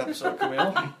think of this episode,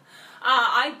 Camille?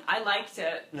 I liked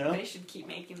it. Yeah? They should keep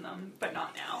making them, but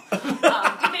not now.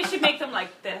 They should make them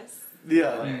like this.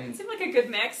 Yeah. It seemed like a good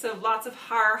mix of lots of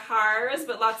hars,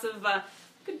 but lots of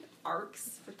good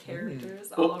arcs for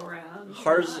characters all around.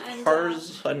 Hars and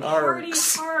arcs. Party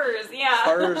hars, yeah.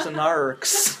 Hars and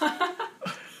arcs.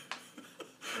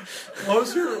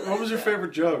 What was your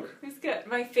favorite joke? It was good.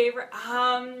 My favorite.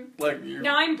 Like you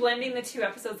Now I'm blending the two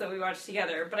episodes that we watched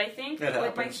together, but I think It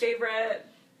like my happens. favorite.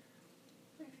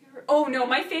 Oh no,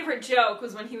 my favorite joke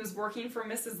was when he was working for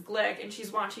Mrs. Glick and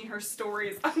she's watching her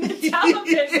stories on the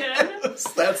television. Yes,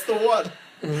 that's the one.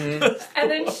 And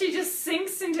then she just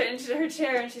sinks into her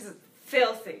chair and she's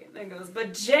filthy. And then goes,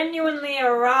 but genuinely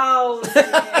aroused.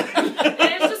 And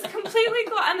it's just completely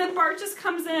and then Bart just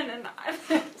comes in and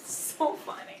it's so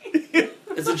funny.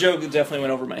 It's a joke that definitely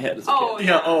went over my head as a Oh, kid.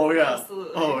 Yeah, oh yeah.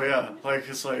 Absolutely. Oh yeah. Like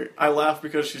it's like I laughed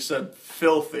because she said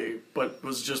filthy, but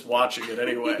was just watching it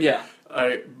anyway. Yeah.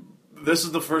 This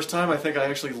is the first time I think I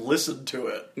actually listened to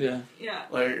it. Yeah. Yeah.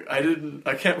 Like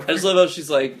I can't I just love how she's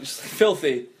like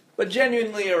filthy, but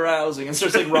genuinely arousing, and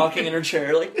starts like rocking in her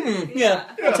chair, like, yeah,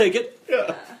 I'll take it.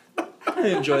 Yeah. I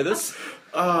enjoy this.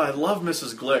 I love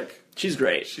Mrs. Glick. She's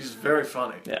great. She's very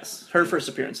funny. Yes, her first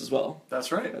appearance as well.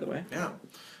 That's right. By the way, Yeah.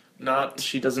 Not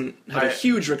she doesn't have a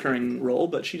huge recurring role,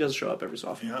 but she does show up every so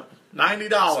often. yeah.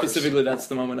 $90. Specifically, that's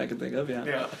the moment I can think of. Yeah.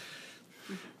 Yeah.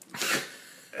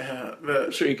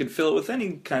 I'm sure you could fill it with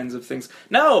any kinds of things.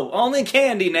 No, only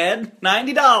candy, Ned.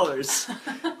 $90.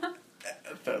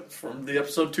 That's from the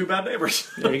episode Two Bad Neighbors.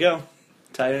 There you go.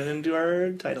 Tied it into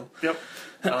our title. Yep.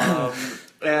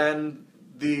 And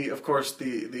of course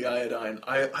the iodine.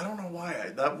 I don't know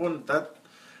why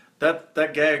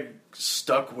that gag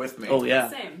stuck with me. Oh yeah.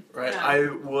 Same. Right. Yeah. I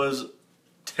was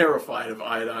terrified of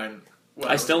iodine. When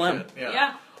I was still a am. kid. Yeah.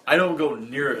 Yeah. I don't go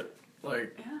near it.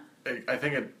 Like Yeah. I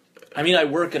think it. I mean, I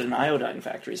work at an iodine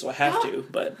factory, so I have to.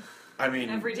 But I mean,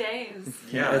 Every day is.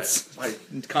 yeah, it's like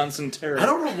constant terror. I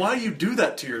don't know why you do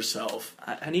that to yourself.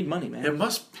 I need money, man. It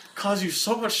must cause you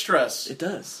so much stress. It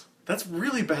does. That's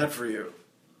really bad for you.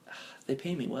 They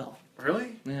pay me well.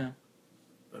 Really? Yeah.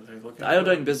 Are they looking? The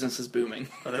iodine business is booming.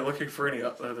 Are they looking for any?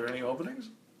 Are there any openings?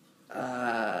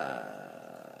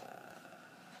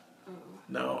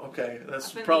 No. Okay,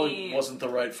 that's Up in probably the- wasn't the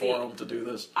right forum to do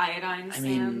this. Iodine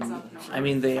sands up north. I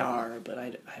mean, they are, but I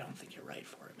don't think you're right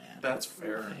for it, man. That's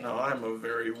fair. No, I'm a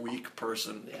very weak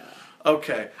person. Yeah.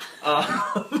 Okay.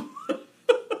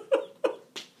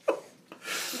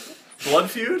 Blood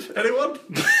feud? Anyone?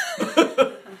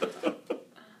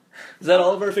 Is that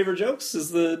all of our favorite jokes? Is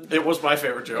the It was my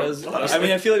favorite joke. I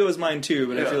mean, I feel like it was mine too,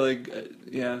 but Yeah. I feel like,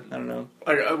 yeah, I don't know.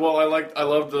 I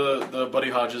love the Buddy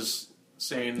Hodges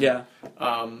scene. Yeah.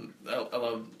 I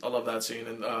love that scene,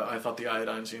 and I thought the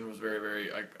iodine scene was very, very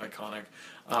iconic.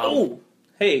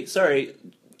 Hey, sorry.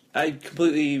 I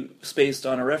completely spaced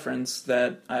on a reference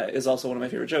that is also one of my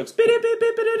favorite jokes. Back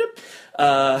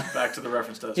to the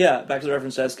reference desk. Yeah, back to the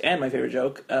reference desk, and my favorite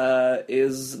joke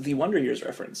is the Wonder Years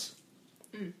reference.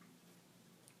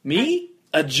 Me?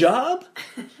 A job?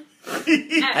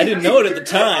 I didn't know it at the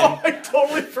time, I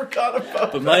totally forgot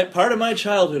about but part of my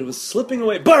childhood was slipping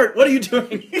away. Bart, what are you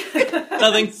doing?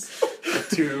 Nothing.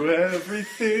 to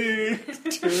everything.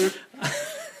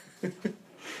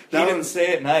 He didn't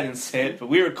say it, and I didn't say it, but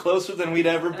we were closer than we'd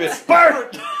ever been.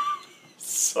 Bart!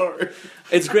 Sorry.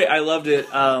 It's great. I loved it.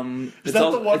 It's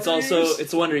that the Wonder it's also Years?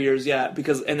 it's Wonder Years, yeah.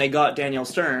 And they got Daniel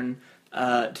Stern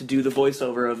to do the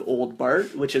voiceover of Old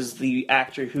Bart, which is the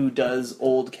actor who does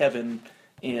Old Kevin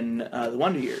in the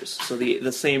Wonder Years. So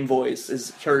the same voice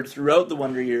is heard throughout the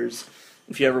Wonder Years.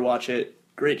 If you ever watch it,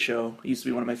 great show. It used to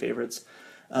be one of my favorites.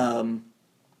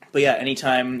 But yeah,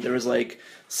 anytime there was like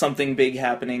something big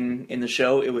happening in the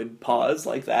show, it would pause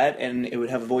like that, and it would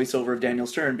have a voiceover of Daniel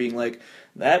Stern being like,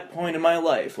 "That point in my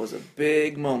life was a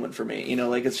big moment for me." You know,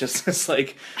 like it's just this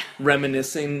like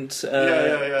reminiscent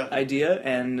idea,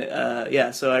 and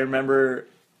so I remember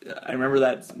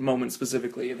that moment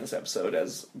specifically in this episode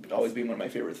as always being one of my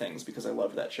favorite things because I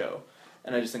loved that show,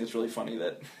 and I just think it's really funny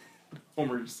that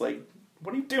Homer's like,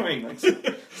 "What are you doing? Like,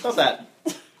 stop that."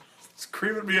 It's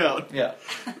creeping me out. Yeah.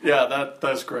 Yeah,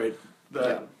 that's great.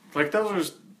 Like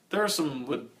there are some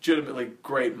legitimately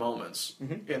great moments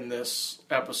in this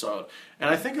episode, and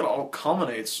I think it all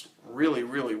culminates really,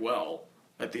 really well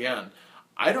at the end.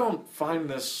 I don't find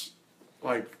this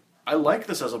I like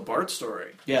this as a Bart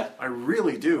story. Yeah. I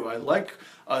really do. I like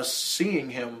us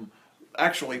seeing him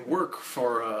actually work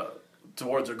for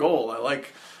towards a goal. I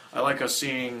like us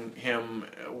seeing him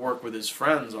work with his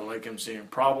friends. I like him seeing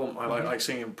I like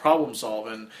seeing him problem solve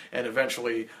and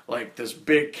eventually like this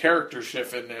big character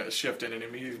shift in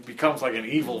him. He becomes like an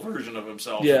evil version of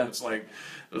himself. Yeah. And it's like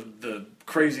the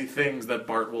crazy things that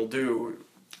Bart will do.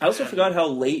 I also forgot how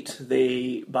late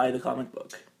they buy the comic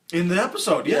book. In the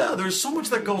episode, Yeah. there's so much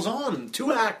that goes on.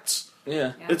 2 acts.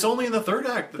 Yeah. Yeah. It's only in the 3rd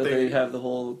act That they have the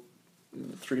whole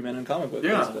 3 men in comic book.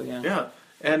 basically, yeah.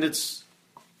 And it's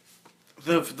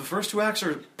the first 2 acts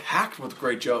are packed with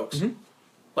great jokes. Mm-hmm.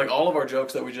 Like all of our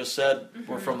jokes that we just said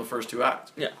were from the first 2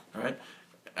 acts. Yeah. Right.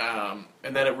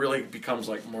 And then it really becomes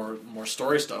like more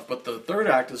story stuff. But the 3rd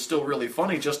act is still really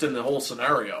funny, just in the whole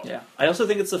scenario. Yeah. I also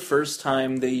think it's the first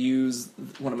time they use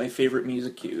one of my favorite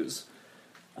music cues.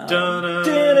 Dun-dun.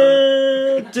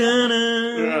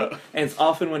 Yeah. And it's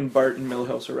often when Bart and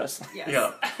Milhouse are wrestling. Yes.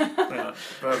 Yeah.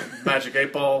 Magic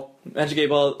 8 Ball. Magic 8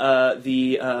 Ball,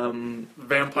 the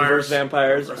Vampires. reverse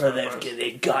vampires. Reverse Or vampires.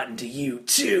 they've gotten to you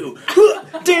too.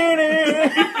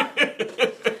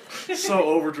 So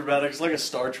over dramatic. It's like a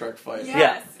Star Trek fight.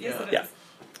 Yes, it is. Yeah.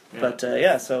 But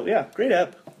great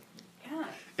ep. Yeah.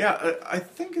 Yeah, I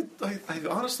think I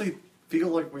honestly feel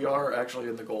like we are actually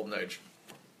in the golden age.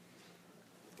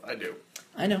 I do.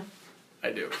 I know.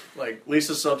 I do. Like,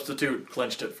 Lisa Substitute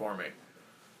clinched it for me.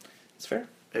 It's fair.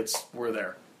 We're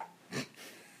there.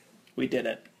 We did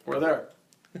it. We're there.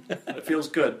 It feels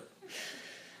good.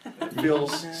 It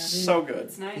feels so good.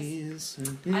 It's nice.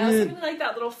 I also really like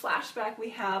that little flashback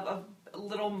we have of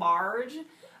little Marge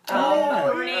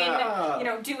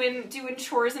earning, doing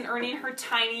chores and earning her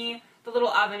the little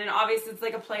oven, and obviously it's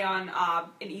like a play on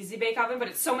an Easy Bake Oven, but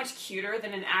it's so much cuter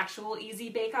than an actual Easy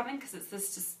Bake Oven because it's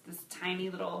this tiny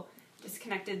little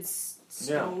disconnected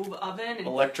stove oven. And,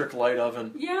 Electric light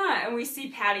oven. yeah, and we see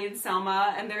Patty and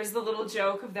Selma, and there's the little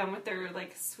joke of them with their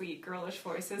like sweet girlish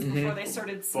voices before they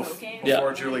started smoking.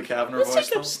 Before Julie Kavner Let's voiced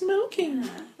take up them. smoking.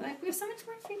 Like, we have so much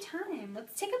more free time.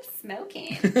 Let's take up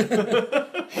smoking.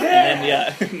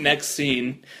 And then, next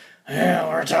scene. Yeah,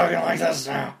 we're talking like this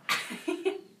now.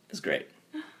 It's great.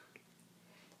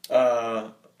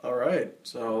 All right,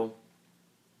 so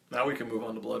now we can move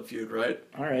on to Blood Feud, right?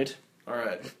 All right. All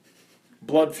right.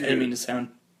 Blood I Feud. didn't mean to sound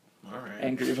All right.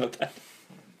 angry about that.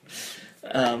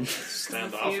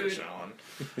 Standoffish, Feud.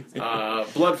 Alan.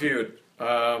 Blood Feud.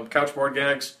 Couch board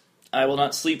gags. I will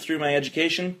not sleep through my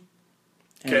education.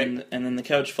 And then the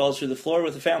couch falls through the floor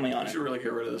with a family on I it. should really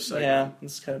get rid of this segment. Yeah,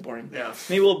 it's kind of boring. Yeah.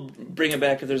 Maybe we'll bring it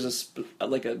back if there's a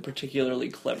particularly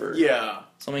clever... Yeah.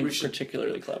 Something We should-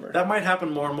 particularly clever. That might happen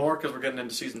more and more because we're getting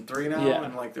into season 3 now, Yeah.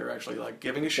 and like they're actually like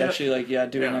giving a It's shit. actually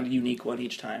doing Yeah. a unique one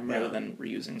each time rather Yeah. than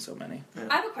reusing so many.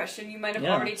 I have a question. You might have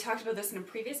Yeah. already talked about this in a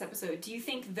previous episode. Do you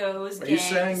think those Are you gags...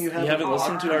 saying you haven't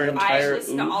listened to our I entire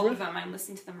listened to all oeuvre? of them. I'm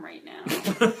listening to them right now.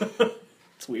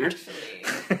 It's weird.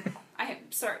 Actually, I'm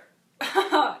sorry.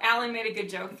 Alan made a good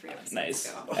joke 3 episodes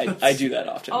Nice. ago. I do that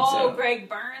often. Oh, so. Greg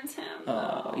Burns him.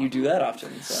 You do that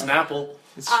often. So. Snapple.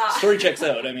 Story checks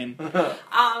out. I mean,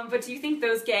 But do you think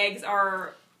those gags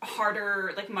are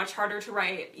harder, like much harder to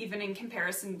write, even in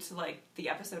comparison to like the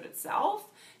episode itself?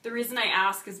 The reason I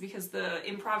ask is because the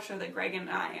improv show that Greg and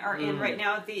I are in right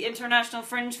now at the International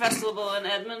Fringe Festival in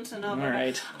Edmonton, all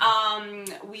Alberta,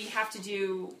 right. we have to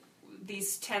do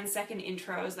these 10-second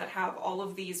intros that have all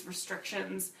of these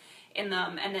restrictions in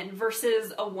them, and then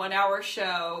versus a 1-hour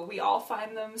show, we all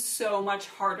find them so much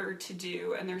harder to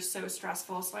do, and they're so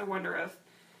stressful. So I wonder if,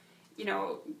 You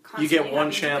constantly get one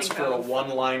having to chance think for a of-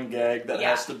 one-line gag that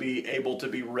Yeah. has to be able to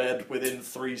be read within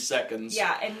 3 seconds.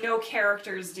 Yeah, and no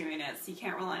characters doing it, so you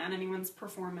can't rely on anyone's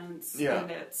performance. Yeah.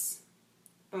 And it's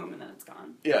boom, and then it's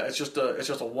gone. Yeah, it's just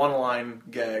a one-line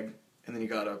gag, and then you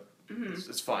gotta. Mm-hmm.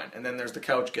 It's fine. And then there's the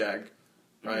couch gag,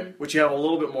 right? Which you have a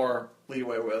little bit more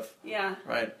leeway with, Yeah.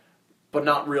 right? But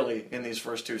not really in these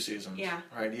first 2 seasons. Yeah.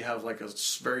 Right. You have like a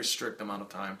very strict amount of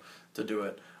time to do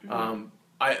it. Mm-hmm.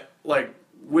 I like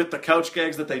with the couch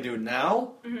gags that they do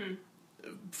now. Mm-hmm.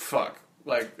 Fuck.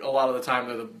 Like a lot of the time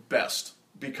they're the best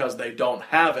because they don't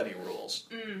have any rules.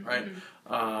 Mm-hmm. Right.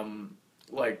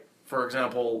 Like for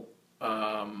example,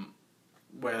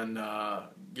 when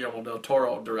Guillermo del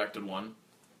Toro directed one,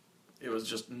 it was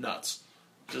just nuts,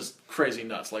 just crazy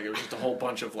nuts. Like it was just a whole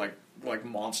bunch of like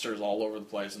monsters all over the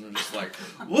place, and they're just like,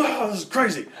 wow, this is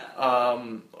crazy.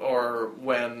 Or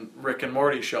when Rick and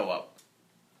Morty show up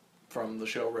from the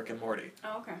show Rick and Morty,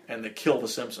 Oh, okay. and they kill the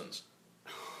Simpsons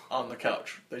on the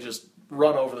couch. They just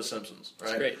run over the Simpsons. Right?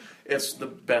 It's great. It's the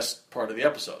best part of the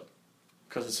episode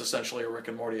because it's essentially a Rick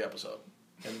and Morty episode,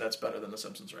 and that's better than the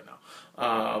Simpsons right now.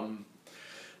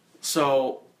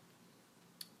 So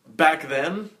back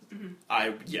then,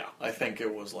 I think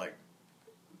it was like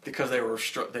because they were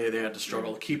they had to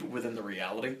struggle to keep it within the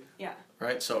reality, Yeah.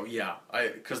 right? So yeah,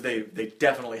 because they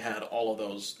definitely had all of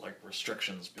those like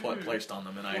restrictions placed on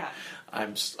them, and Yeah.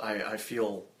 I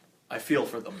feel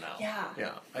for them now.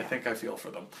 Yeah. I think I feel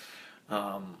for them,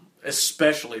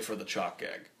 especially for the chalk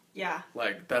gag. Yeah.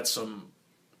 Like that's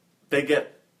they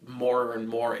get more and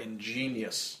more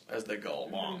ingenious as they go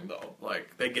along, though.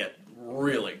 Like they get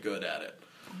really good at it.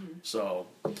 So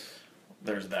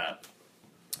there's that.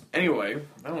 Anyway,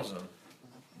 that was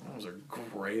a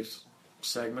great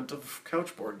segment of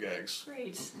couchboard gags.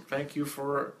 Great. Thank you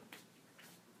for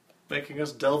making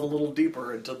us delve a little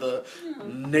deeper into the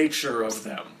nature of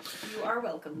them. You are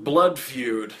welcome. Blood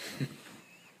Feud.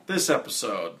 This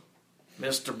episode,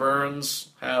 Mr. Burns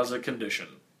has a condition.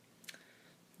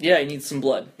 Yeah, he needs some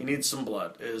blood. He needs some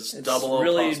blood. Is It's double O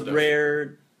really positive?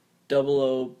 rare. Double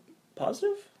O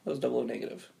positive? That was double O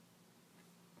negative.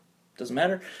 Doesn't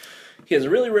matter. He has a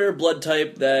really rare blood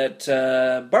type that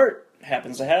Bart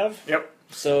happens to have. Yep.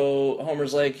 So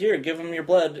Homer's like, here, give him your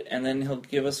blood, and then he'll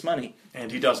give us money.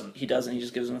 And he doesn't. He doesn't. He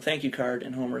just gives him a thank you card,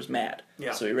 and Homer's mad.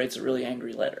 Yeah. So he writes a really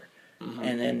angry letter.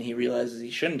 And then he realizes he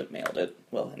shouldn't have mailed it.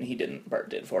 Well, and he didn't. Bart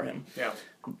did for him. Yeah.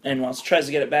 And tries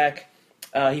to get it back.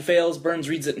 He fails. Burns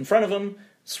reads it in front of him,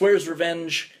 swears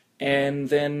revenge, and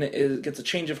then gets a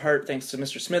change of heart thanks to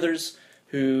Mr. Smithers,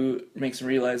 who makes him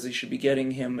realize he should be getting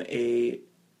him a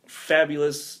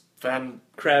fabulous,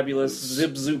 crabulous,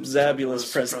 zip-zoop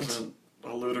zabulous present.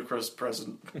 A ludicrous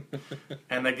present.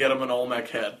 And they get him an Olmec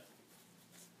head.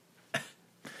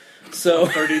 So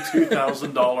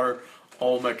 $32,000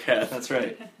 Olmec head. that's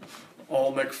right.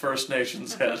 Olmec First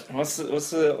Nations head. What's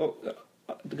the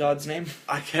god's name?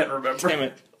 I can't remember. Damn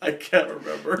it. I can't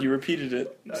remember. You repeated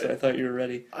it, so I thought you were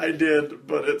ready. I did,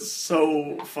 but it's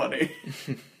so funny.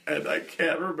 And I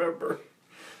can't remember.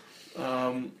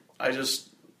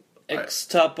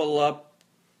 Extapolaposettle.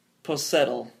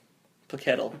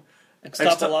 Pacettle.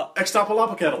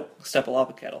 Extapolapocetl.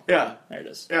 Extapolapocettle. Yeah. There it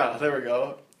is. Yeah, there we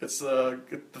go. It's a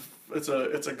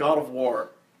god of war.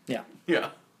 Yeah. Yeah.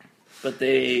 but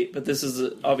this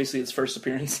is obviously its first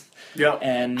appearance, Yeah.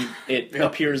 and it Yep.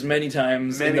 appears many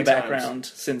times in Many the times. background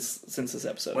since this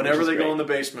episode. Whenever which is they go great. in the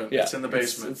basement, yeah, it's in the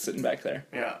basement. It's sitting back there.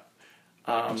 Yeah.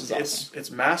 Which is awesome.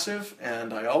 It's massive,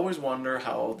 and I always wonder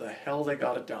how the hell they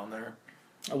got it down there.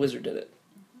 A wizard did it.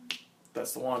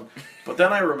 That's the one. But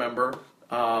then I remember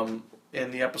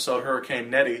in the episode Hurricane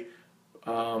Nettie,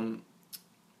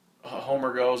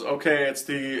 Homer goes, "Okay, it's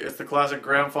the classic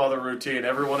grandfather routine.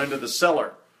 Everyone into the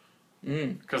cellar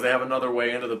because they have another way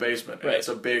into the basement. And Right. it's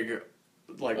a big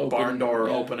Open, barn door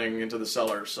yeah. opening into the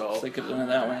cellar. So So they could have done it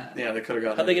that way. yeah, they could have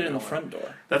gotten. How'd they get it in the that way. front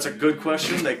door? That's a good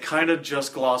question. They kind of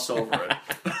just gloss over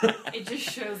it. It just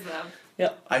shows them. Yeah.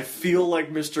 I feel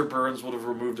like Mr. Burns would have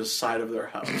removed a side of their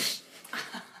house.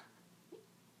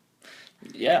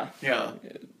 Yeah. Yeah,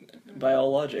 By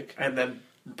all logic, and then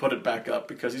put it back up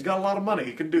because he's got a lot of money.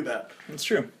 He can do that. it's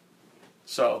true.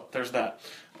 So there's that.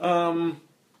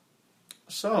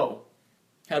 So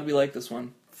How'd we like this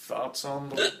one? thoughts on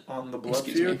the blood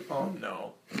Excuse feud? me. Oh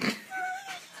no.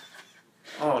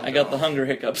 Oh no. I got the hunger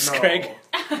hiccups, No. Craig.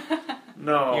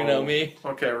 No. You know me.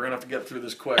 Okay, we're gonna have to get through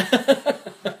this quick.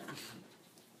 I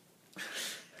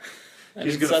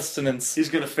He's need gonna- sustenance. He's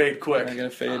gonna fade quick. I'm gonna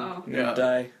fade. Oh. I'm gonna Yeah.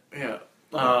 die. Yeah.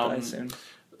 Die soon.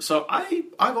 So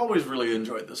I've always really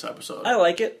enjoyed this episode. I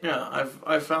like it. Yeah,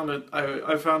 I found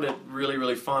it really,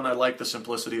 really fun. I like the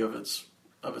simplicity of its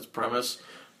premise.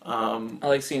 I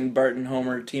like seeing Bart and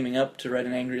Homer teaming up to write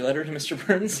an angry letter to Mr.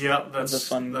 Burns. Yeah, That's a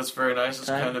fun that's very nice. It's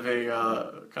time. kind of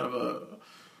a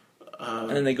And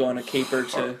then they go on a caper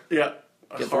to yeah,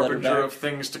 a Get the letter harbinger back. of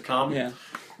things to come, yeah.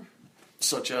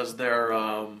 such as their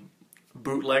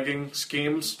bootlegging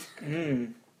schemes.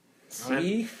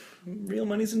 See, real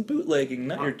money's in bootlegging,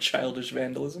 not your childish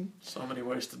vandalism. So many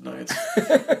wasted nights.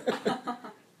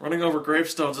 Running over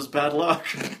gravestones is bad luck.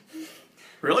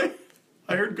 Really?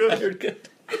 I heard good. I heard good.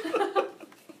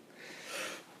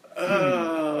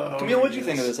 Oh, Camille, what do you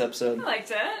think of yes. this episode? I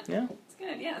liked it. Yeah. It's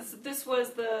good. Yeah. So this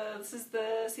is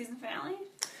the season finale.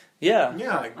 Yeah.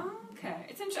 Yeah, Oh, okay.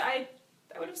 It's interesting. I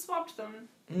would have swapped them.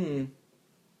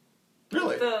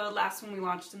 really. The last one we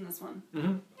watched and this one.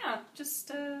 Mhm. Yeah.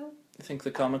 Just I think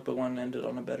the comic book one ended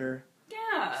on a better...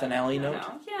 yeah. Finale I don't note?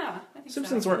 know. Yeah. I think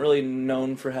Simpsons so. weren't really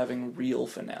known for having real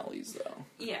finales, though.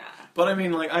 Yeah. But I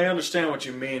mean, like, I understand what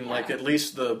you mean. Like, Yeah. at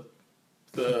least the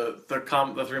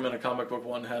 3-minute comic book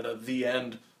one had a the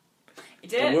end. It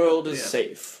did. The world is Yeah.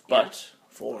 safe, but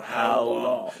for how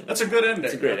long? That's a good ending.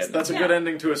 It's a great ending. That's a Yeah. good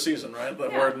ending to a season, right? Yeah.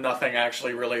 Where nothing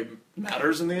actually really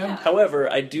matters in the end. Yeah. However,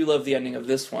 I do love the ending of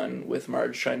this one with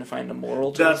Marge trying to find a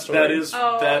moral to the That story. is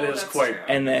Oh, that is that's quite true.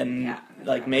 And then, Yeah.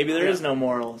 like, maybe there Yeah. is no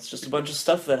moral. It's just a bunch of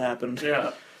stuff that happened.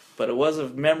 yeah. But it was a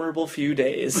memorable few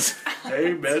days.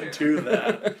 Amen to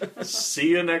that. See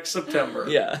you next September.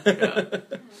 yeah. Yeah.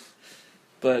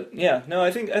 But yeah, no, I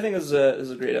think it was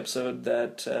a great episode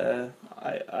that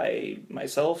I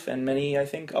myself and many I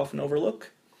think often overlook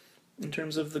in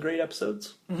terms of the great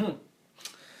episodes.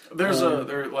 There's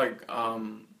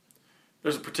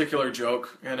there's a particular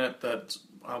joke in it that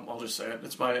I'll just say it.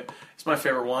 It's my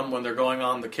favorite one when they're going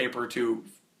on the caper to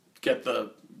get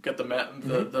the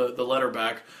letter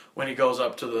back. When he goes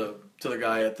up to the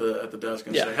guy at the desk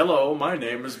and Yeah. say, "Hello, my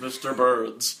name is Mr.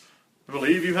 Burns. I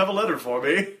believe you have a letter for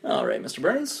me." All right, Mr.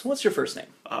 Burns, what's your first name?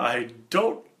 I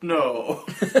don't know.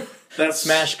 That's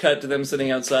Smash cut to them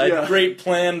sitting outside. Yeah. Great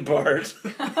plan, Bart.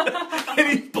 and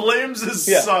he blames his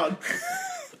Yeah. son.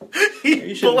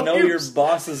 You should know your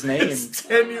boss's name. his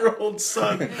 10-year-old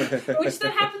son. Which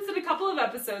then happens in a couple of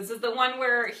episodes. Is the one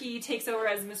where he takes over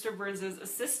as Mr. Burns'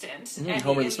 assistant, and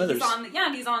Homer the he's Smithers.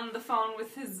 he's on the phone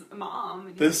with his mom.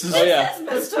 And This is Oh, yeah.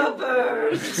 This is Mr.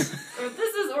 Burns. And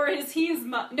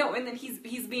then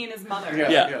he's being his mother. Yeah.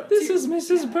 Yeah. This is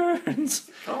Mrs. Burns.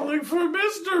 calling for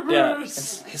Mr. Yeah.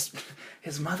 Burns.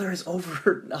 His mother is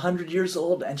over 100 years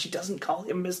old and she doesn't call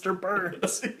him Mr.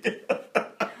 Burns.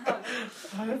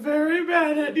 I'm very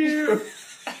mad at you.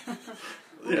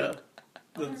 Yeah.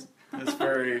 That's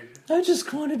very... I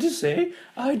just wanted to say,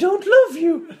 I don't love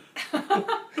you.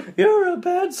 You're a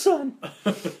bad son.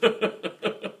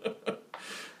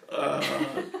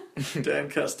 Dan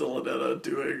Castellaneta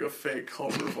doing a fake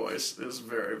Homer voice is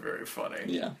very, very funny.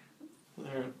 Yeah.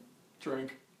 There,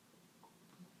 drink.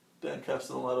 Dan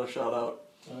Castellaneta, shout out.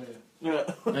 Oh, yeah.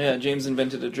 Yeah. Oh, yeah, James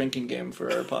invented a drinking game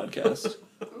for our podcast.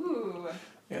 Ooh.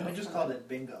 Yeah. I just called it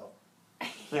bingo.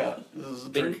 Yeah. This is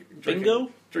Bingo?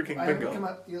 Drinking I haven't come bingo.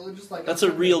 up, you know, just like That's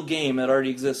a real game that already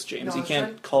exists, James. No, You I'm can't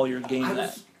trying- call your game I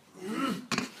that.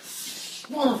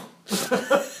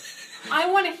 I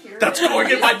want to hear That's it. going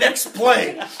in my next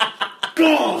play.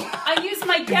 Go. I used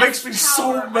my It guess makes me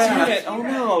so power. mad. Damn it. Oh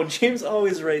no, James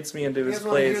always writes me into You his guys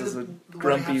wanna hear plays as a what I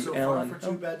grumpy have so far Alan. for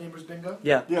Two Bad Neighbors Bingo?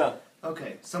 Yeah, Yeah.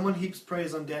 Okay, someone heaps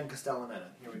praise on Dan Castellaneta.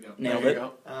 Here we go. nailed There it.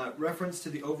 you go. Reference to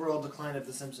the overall decline of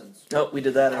The Simpsons. Oh, we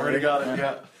did that I already got it.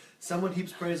 Yeah. Someone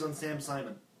heaps praise on Sam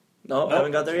Simon. No, Nope.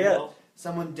 haven't got there yet. Well,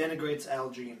 Someone denigrates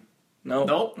Al Jean. No,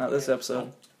 Nope. not this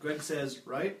episode. Greg says,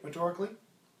 right, rhetorically.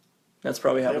 That's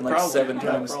probably happened like probably. 7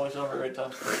 Yeah, times. probably 7 or 8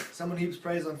 times. Someone heaps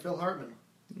praise on Phil Hartman.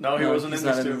 No, he No, wasn't he's in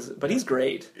not this in too. this, but he's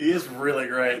great. He is really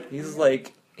great. He's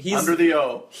like Under the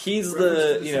O. he's Reference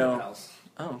the to you Sim know Pals.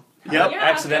 oh Yep. Yeah.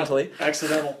 accidentally.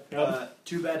 Accidental. Yep.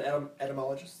 Two bad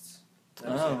etymologists.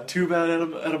 Never Oh. seen that. Too bad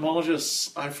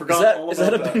etymologists. I Is forgot that all is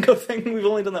about that a bingo thing? We've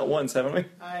only done that once, haven't we?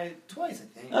 Twice, I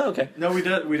think. Oh, okay. No, we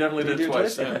did. We definitely Did we did do it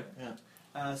twice. twice? Yeah. Okay.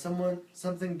 Yeah.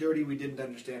 Something dirty we didn't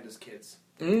understand as kids.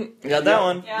 We got that Yeah.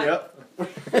 one. Yeah.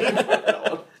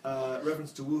 Yep.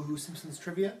 Reference to Woohoo Simpsons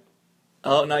trivia.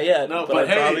 Oh, not yet. No, but but I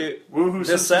hey, probably woohoo! this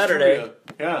Simpsons Saturday. trivia.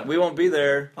 Yeah. we won't be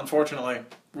there. Unfortunately,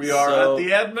 we are So- at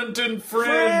the Edmonton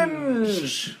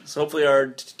Fringe. So hopefully our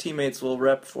teammates will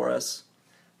rep for us.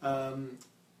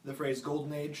 The phrase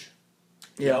 "Golden Age"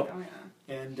 Yeah. Oh,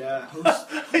 yeah. and host.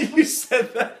 You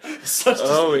said that. Such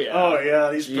Oh, yeah. Oh yeah.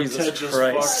 These Jesus pretentious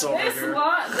Christ. fucks over This, here.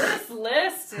 this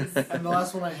list is. And the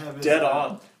last one I have is Dead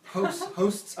on.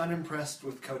 Hosts unimpressed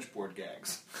with coach board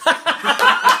gags.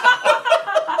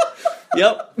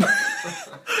 Yep.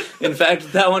 In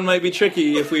fact, that one might be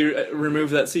tricky if we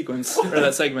remove that sequence or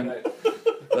that segment.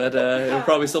 But it'll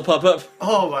probably still pop up.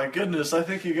 Oh my goodness! I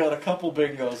think you got a couple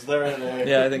bingos there today.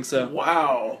 Yeah, I think so.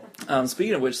 Wow.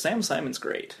 Speaking of which, Sam Simon's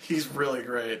great. He's really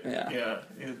great. Yeah.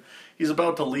 Yeah. He's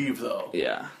about to leave though.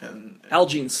 Yeah. And Al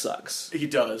Jean sucks. he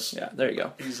does. Yeah, there you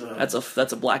go. He's a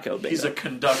That's a blackout bingo. he's a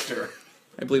conductor.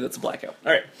 I believe that's a blackout.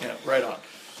 All right. Yeah, right on.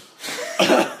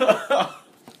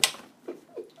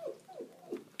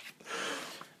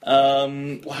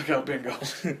 Blackout bingo.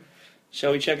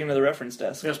 Shall we check into the reference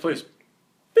desk? Yes, please.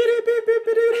 Do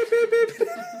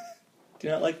you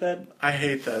not like that? I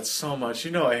hate that so much.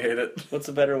 You know I hate it. What's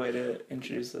a better way to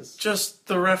introduce this? Just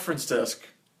the reference desk.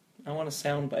 I want a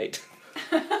sound bite.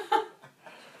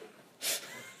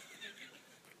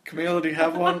 Camila, do you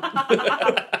have one?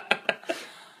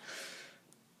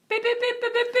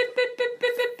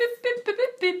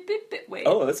 Wait.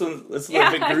 Oh, this is Yeah,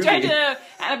 a bit I tried groovy. to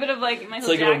add a bit of like Michael It's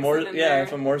like if a Jackson Morse, in yeah, there.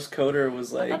 if a Morse coder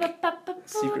was like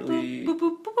secretly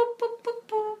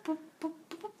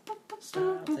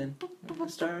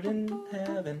starting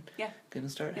heaven. Yeah. Gonna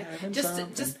start having Just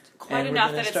something. quite and we're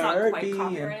enough gonna that it's not start quite being,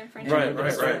 copyright and infringement. Right, we're gonna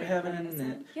right, start right. having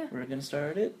it. Yeah. We're gonna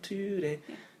start it today.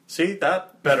 See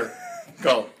that better.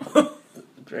 Go.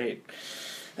 Great.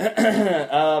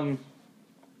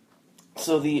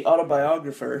 So the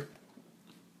autobiographer.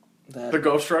 That, The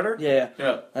Ghostwriter. yeah,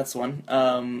 Yeah. that's the one.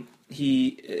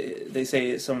 They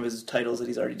say some of his titles that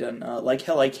he's already done. Like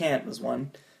Hell I Can't was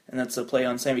one, and that's a play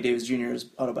on Sammy Davis Jr.'s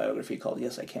autobiography called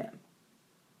Yes I Can.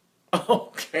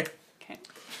 Okay. Okay.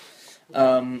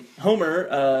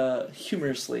 Homer,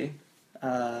 humorously,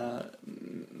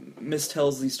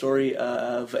 mistells the story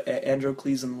of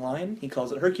Androcles in the Lion. He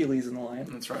calls it Hercules in the Lion.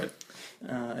 That's right.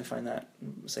 I find that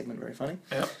segment very funny.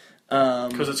 Yeah.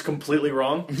 Because it's completely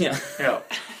wrong. Yeah. Yeah.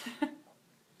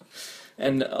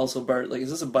 And also Bart, like,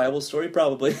 is this a Bible story?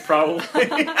 Probably. Probably.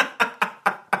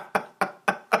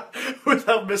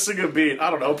 Without missing a beat.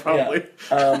 I don't know. Probably.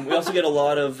 Yeah. We also get a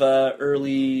lot of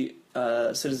early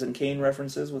Citizen Kane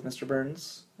references with Mr.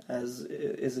 Burns, as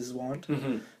is his wont.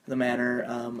 Mm-hmm. The manner.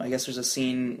 I guess there's a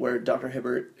scene where Dr.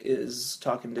 Hibbert is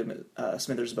talking to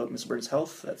Smithers about Mr. Burns'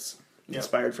 health. That's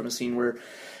inspired from a scene where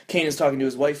Kane is talking to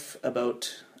his wife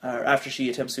about after she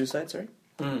attempts suicide. Sorry.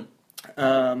 Mm.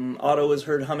 Otto is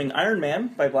heard humming Iron Man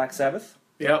by Black Sabbath.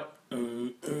 Yep.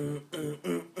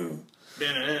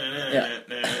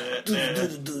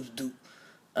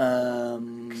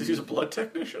 Because he's a blood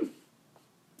technician.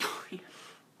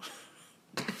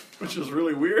 Which is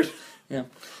really weird. Yeah.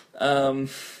 And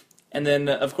then,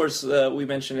 of course, we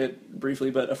mentioned it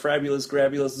briefly, but a Frabulous,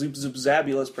 Grabulous, Zoop Zoop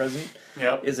Zabulous present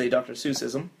Yep. is a Dr.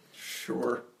 Seussism.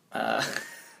 Sure. Uh,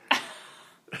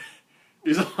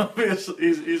 He's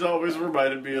always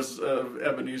reminded me of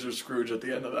Ebenezer Scrooge at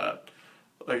the end of that.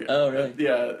 Like, Oh, really?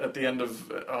 Yeah, at the end of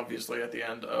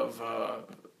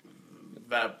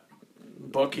that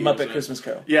book. he was Muppet in. Christmas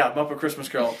Carol. Yeah, Muppet Christmas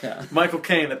Carol. Yeah. Michael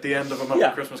Caine at the end of a Muppet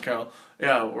Yeah. Christmas Carol.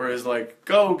 Yeah, where he's like,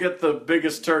 "Go get the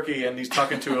biggest turkey," and he's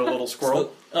talking to a little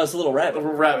squirrel. It's a little A rabbit.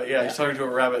 little rabbit. Yeah, he's Yeah. talking to a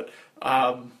rabbit.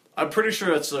 I'm pretty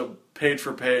sure it's a page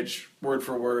for page, word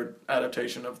for word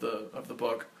adaptation of the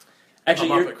book. Actually,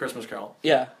 A you're Muppet Christmas Carol.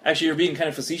 you're being kind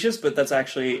of facetious, but it's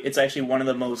actually one of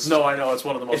the most. No, I know it's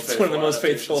one of the most. It's one of the most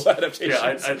faithful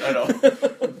adaptations. Yeah, I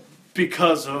know.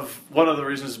 Because of one of the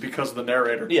reasons is because of the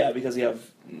narrator. Yeah, because you have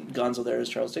Gonzo there as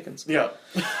Charles Dickens. Yeah.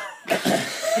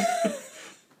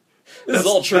 This is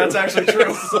all true. That's actually true.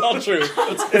 This is all true.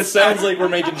 It sounds like we're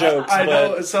making jokes. I know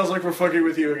but it sounds like we're fucking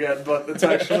with you again, but it's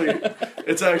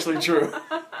actually true.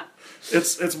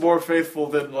 It's more faithful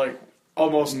than like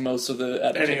almost most of the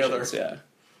adaptations, other. yeah.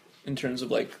 In terms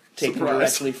of like taken Surprise.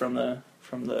 directly from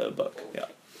the book, yeah.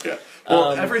 Yeah.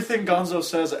 Well, everything Gonzo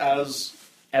says As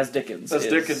Dickens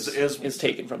is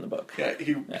taken from the book.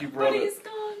 he But wrote he's it.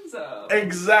 Gonzo.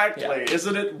 Exactly. Yeah.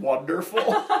 Isn't it wonderful?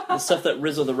 The stuff that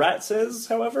Rizzo the Rat says,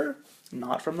 however,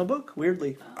 not from the book.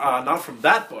 Weirdly, Not from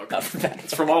that book. not from that.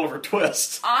 It's from Oliver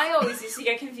Twist. I always used to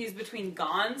get confused between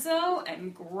Gonzo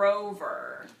and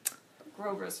Grover.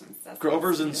 Grover's in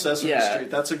Sesame in Sesame Yeah. Street.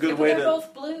 That's a Yeah, good but way they're to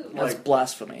both blue. That's like-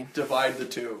 blasphemy. divide the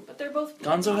two. But they're both blue.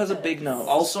 Gonzo has a big nose.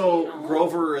 Also, No.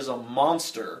 Grover is a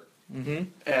monster. Mm-hmm.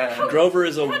 And Grover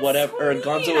is a That's whatever, or so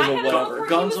Gonzo mean. is I a had whatever. hope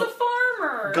where he was Gonzo- a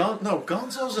farmer.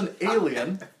 Gonzo's an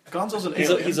alien. Gonzo's an He's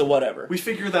alien. a whatever. We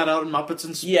figured that out in Muppets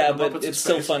in Space. Yeah, but it's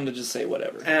still fun to just say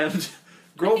whatever. And I think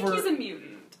Grover, he's a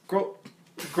mutant.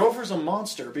 Grover's a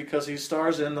monster because he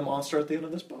stars in the monster at the end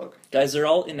of this book, Guys, they're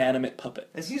all inanimate puppets.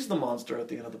 and he's the monster at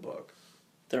the end of the book.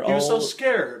 They're He all was so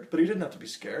scared, but he didn't have to be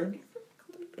scared.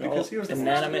 they're all because he was the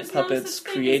inanimate There's no puppets such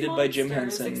thing created as by Jim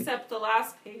monsters, Henson. Except the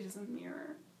last page is a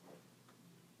mirror.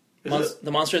 Is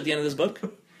The monster at the end of this book?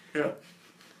 it? Yeah.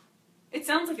 It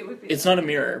sounds like it would be. It's not a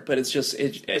mirror, but it's just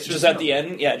just just at him. the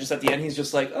end. Yeah, just at the end, he's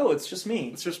just like, "Oh, it's just me.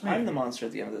 It's just me. I'm the monster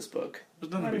at the end of this book.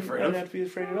 There's nothing to be I afraid don't of. have to be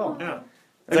afraid at all." Yeah.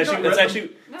 It's Have you actually not it's read actually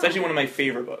it's No. actually one of my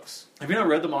favorite books. Have you not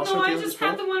read the monster No, at the I end of just this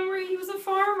had the book? one where he was a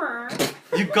farmer.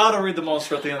 You gotta read the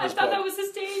monster at the end of I this thought book. that was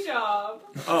his day job.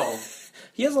 Oh,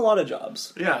 He has a lot of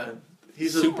jobs. yeah.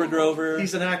 He's Super Grover.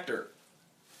 He's an actor.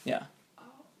 Yeah.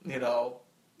 You know.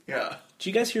 Yeah. Did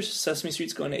you guys hear Sesame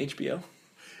Street's going to HBO?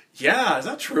 Yeah. Is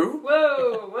that true?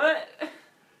 Whoa, what?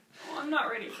 Oh, I'm not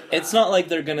ready for that. It's not like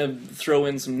they're gonna throw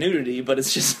in some nudity, but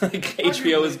it's just like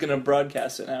HBO is gonna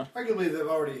broadcast it now. Arguably, they've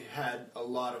already had a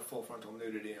lot of full frontal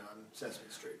nudity on Sesame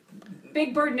Street.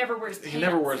 Big Bird never wears pants. He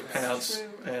never wears That's pants,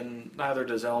 true. and neither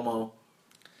does Elmo.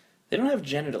 They don't have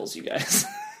genitals, you guys.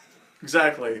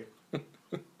 Exactly.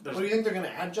 What do you think they're going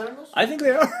to add genitals? I think they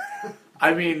are.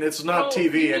 I mean, it's not Oh, you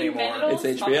TV mean anymore. genitals?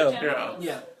 It's Not HBO. genitals?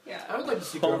 Yeah. Yeah. I would like to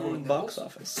see Grover with Home box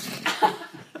nipples. office.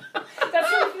 That's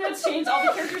the only thing that's changed. All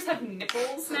the characters have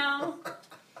nipples now.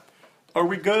 Are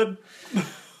we good?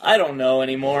 I don't know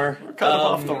anymore. Kind of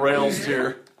off the rails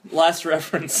here. Last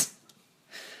reference.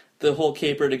 The whole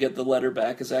caper to get the letter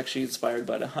back is actually inspired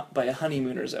by a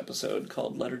Honeymooners episode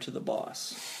called Letter to the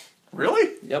Boss.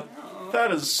 Really? Yep.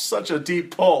 That is such a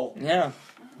deep pull. Yeah.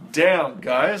 Damn,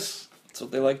 guys. That's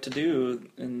what they like to do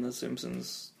in The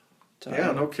Simpsons. Time.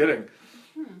 Yeah, no kidding.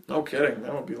 No kidding.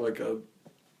 That would be like a...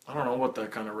 I don't know what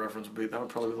that kind of reference would be. That would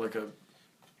probably be like a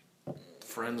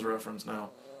Friends reference now.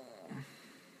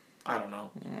 I don't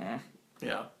know.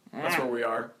 Yeah, that's where we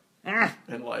are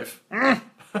in life. Hey,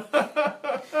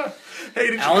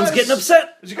 did you Alan's guys, getting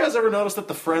upset. Did you guys ever notice that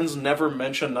the Friends never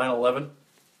mention 9/11?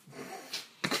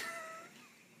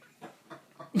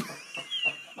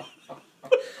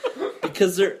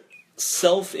 Because they're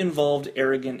self-involved,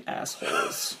 arrogant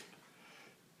assholes.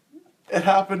 It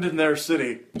happened in their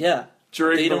city Yeah.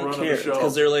 during They the don't run care. of the show.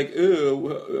 Because they're like,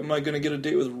 ooh, am I going to get a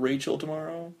date with Rachel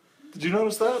tomorrow? Did you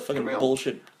notice that? Fucking Camille?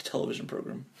 bullshit television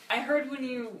program. I heard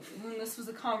when this was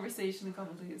a conversation a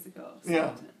couple days ago. So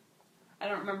Yeah. I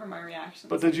don't remember my reaction.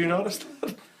 But did you notice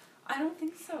that? I don't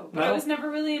think so. But No? I was never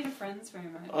really into Friends very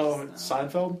much. Oh, so.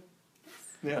 Seinfeld?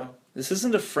 Yeah. This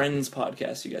isn't a Friends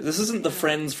podcast, you guys. This isn't the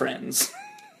Friends, which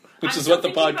I'm is still what the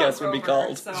thinking about podcast would be Grover,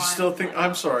 called. so You still think...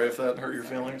 I'm sorry if that hurt your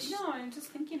feelings. No, I'm just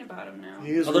thinking about him now.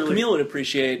 He is Although really... Camille would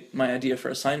appreciate my idea for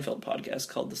a Seinfeld podcast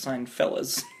called The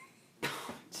Seinfellas.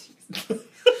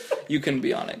 You can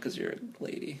be on it because you're a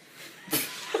lady.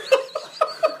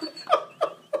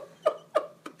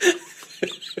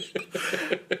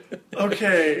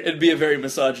 Okay. It'd be a very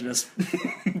misogynist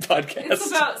podcast. It's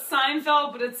about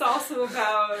Seinfeld, but it's also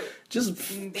about just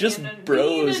being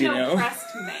bros, being you an know.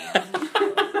 oppressed man.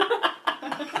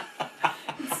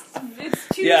 it's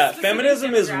too Yeah, specific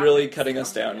feminism is demographics. really cutting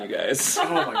us down, you guys.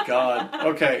 Oh my god.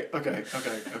 Okay.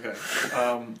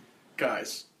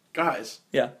 Guys,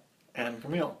 Yeah, and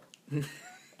Camille.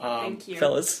 Thank you.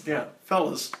 fellas. Yeah,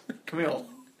 fellas, Camille.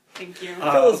 Thank you.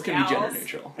 Fellas can be Gals. gender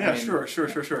neutral. Yeah,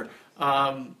 sure.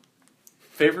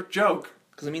 Favorite joke?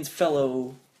 Because it means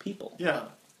fellow people. Yeah.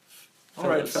 All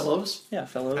right, Fellows. fellows. Yeah,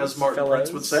 fellows. As Martin fellas.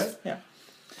 Prince would say. Yeah.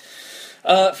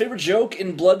 Favorite joke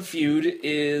in Blood Feud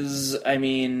is, I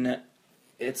mean,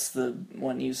 it's the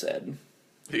one you said.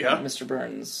 Yeah. Mr.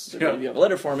 Burns, Yeah. you have a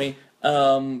letter for me.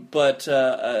 But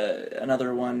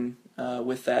another one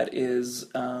with that is,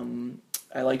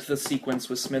 I liked the sequence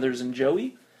with Smithers and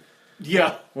Joey,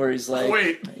 Yeah. where he's like,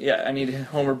 Wait. yeah, I need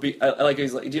Homer beat. I like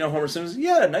he's like, do you know Homer Simpson?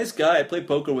 Yeah, nice guy. I played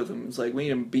poker with him. It's like, we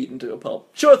need him beaten to a pulp.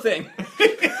 Sure thing.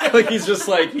 Like he's just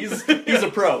like he's a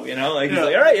pro, you know. Like he's Yeah.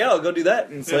 like, all right, yeah, I'll go do that.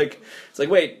 And it's like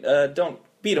wait, don't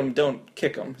beat him, don't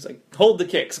kick him. He's like, hold the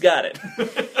kicks, got it.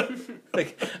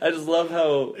 Like I just love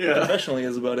how Yeah. professional he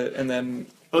is about it. And then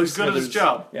Well, he's good at his Smithers-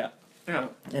 job. Yeah, Yeah.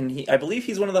 and I believe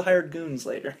he's one of the hired goons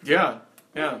later. Yeah.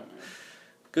 Yeah.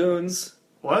 Goons,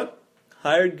 What?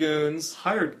 hired goons.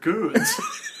 Hired goons.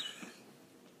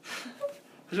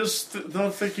 I just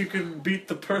don't think you can beat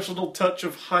the personal touch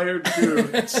of hired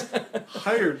goons.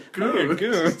 Hired goons. Hired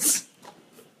goons.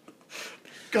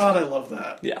 God, I love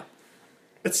that. Yeah.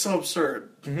 It's so absurd.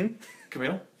 Mm-hmm.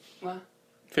 Camille? Well,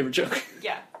 Favorite joke?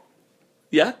 yeah.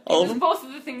 Yeah, all It of was them. both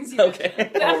of the things you Okay.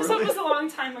 mentioned. The Oh, episode really? was a long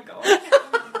time ago. I can't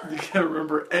remember. You can't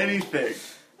remember anything.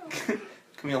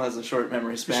 Camille has a short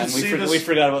memory You span. should see this- We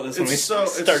forgot about this when we It's so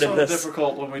started this.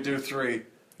 difficult when we do 3.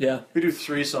 Yeah, We do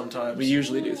 3 sometimes. we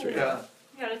usually do 3. Yeah.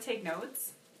 You gotta take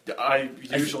notes. I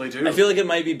usually do. I feel like it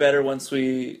might be better once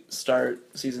we start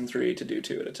season 3 to do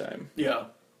 2 at a time. Yeah.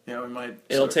 Yeah, we might.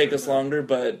 It'll start take doing us that. longer,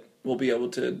 but we'll be able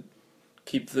to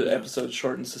keep the Yeah. episodes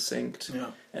short and succinct, Yeah.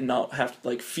 and not have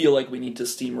to feel like we need to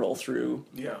steamroll through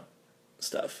Yeah.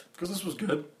 stuff. Because this was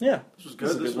good. Yeah, This was This good.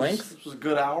 is a good length. This was a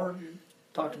good hour. You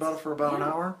talked about it for about an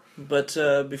hour. but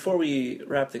before we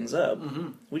wrap things up, Mm-hmm.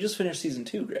 we just finished season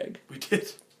 2, Greg. We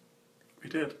did. We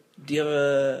did. Do you have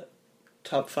a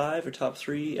top 5 or top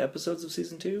 3 episodes of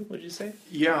season 2? What did you say?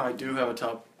 Yeah, I do have a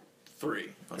top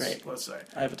 3. Great. Let's say.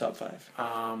 I have a top 5.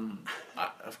 Of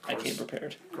I course. came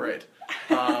prepared. Great.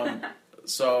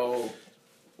 So,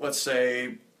 let's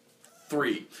say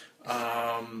 3.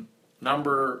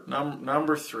 Number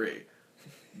 3.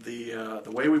 The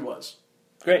Way We Was.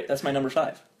 Great, that's my number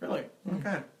 5. Really?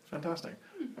 Okay. Fantastic.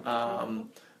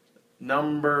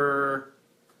 Number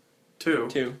 2.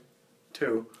 2.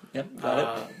 2. Yep,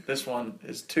 got it. This one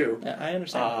is 2. Yeah, I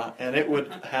understand. And it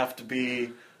would have to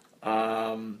be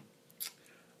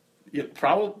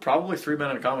probably 3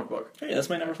 Men in a Comic Book, Hey, that's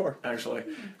my number 4. actually.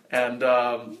 And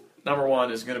number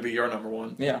 1 is going to be your number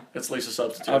 1. Yeah. It's Lisa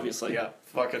Substitute. Obviously. Yeah,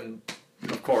 fucking,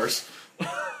 of course.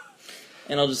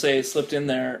 And I'll just say, it slipped in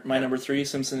there, my number 3,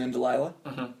 Simpson and Delilah.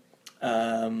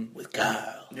 Mm-hmm. With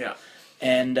Kyle. Yeah.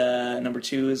 And number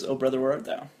 2 is Oh Brother, Where Art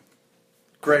Thou?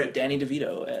 Great. Danny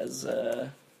DeVito as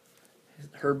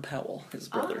Herb Powell, his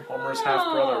brother. Homer's Oh,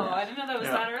 half-brother. I didn't know that was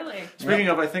Yeah. that early. Speaking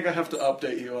of, I think I have to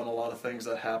update you on a lot of things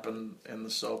that happened in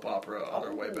the soap opera on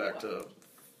our way back to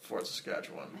Fort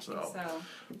Saskatchewan. So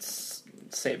Let's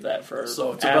save that for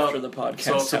So it's after about- the podcast.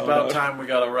 So it's How about time we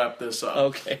got to wrap this up.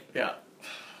 Okay. Yeah.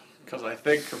 Because I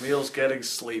think Camille's getting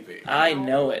sleepy. I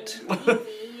know it.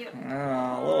 Maybe.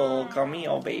 Oh, little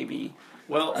Camille baby.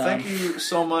 Well, thank you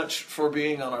so much for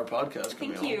being on our podcast,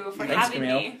 Camille. Thank you for Thanks, having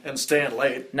Camille. me. And staying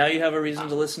late. Now you have a reason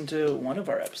to listen to one of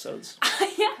our episodes.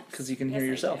 Yes. Because you can Yes, hear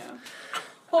I yourself. do.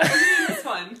 Oh, you mean this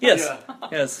one. Yes. Yeah.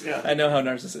 Yes. Yeah. I know how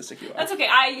narcissistic you are. That's okay.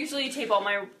 I usually tape all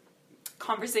my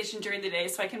conversation during the day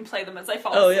so I can play them as I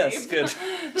fall Oh, asleep. yes.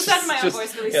 Good. The sound of my own Just-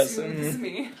 voice really yes, soothes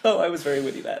me. Oh, I was very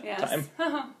witty that Yes. time.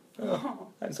 Oh,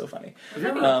 I'm so funny. Have you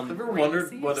ever, Um, have you ever wondered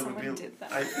crazy what if it would be? someone did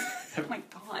that. I, oh my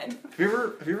god. have you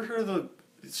ever heard of the?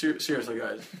 Seriously,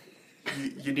 guys,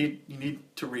 you need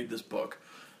to read this book.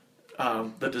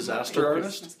 The Disaster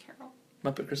Artist. Christmas Carol.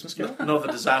 Muppet Christmas Carol? No, the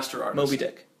Disaster Artist. Moby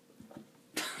Dick.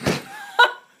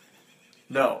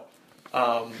 No.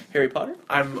 Harry Potter?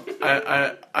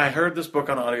 I heard this book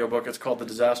on audiobook. It's called The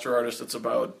Disaster Artist. It's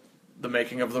about the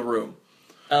making of The Room.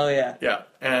 Oh, yeah. Yeah,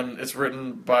 and it's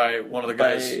written by one of the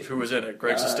guys By, who was in it,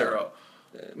 Greg Sestero.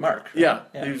 Mark. Yeah,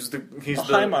 Yeah. he's the Oh,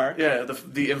 hi, Mark. Yeah,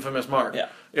 the infamous Mark. Yeah.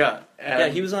 Yeah. And Yeah,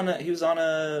 he was on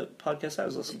a podcast I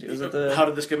was listening to. Was it the How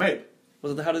Did This Get Made?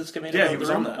 Was it the How Did This Get Made? Yeah, About he the was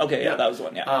Room? on that. Okay, yeah, Yeah. that was the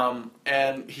one. Yeah.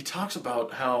 And he talks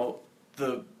about how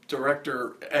the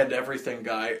director and everything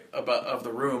guy of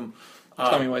The Room,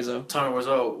 Tommy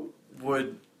Wiseau.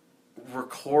 would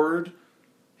record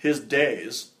his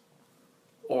days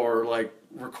or like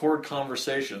record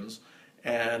conversations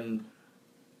and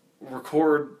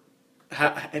record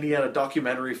and he had a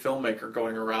documentary filmmaker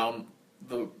going around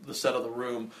the set of The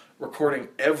Room recording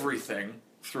everything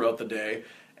throughout the day,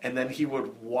 and then he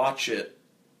would watch it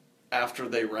after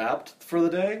they wrapped for the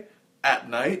day at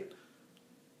night,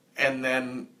 and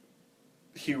then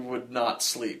he would not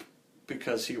sleep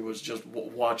because he was just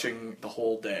watching the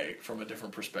whole day from a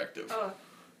different perspective. Oh,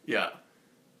 Yeah.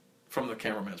 from the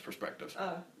cameraman's perspective.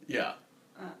 Oh, Yeah.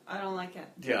 I don't like it.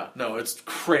 Yeah. No, it's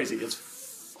crazy. It's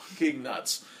fucking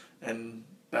nuts. And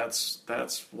that's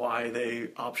why they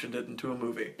optioned it into a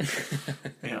movie.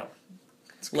 Yeah.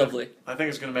 It's good. Lovely. I think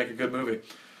it's going to make a good movie.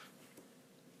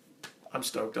 I'm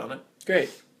stoked on it. Great.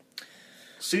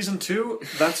 Season 2,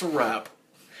 that's a wrap.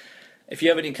 If you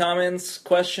have any comments,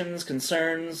 questions,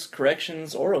 concerns,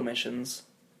 corrections, or omissions,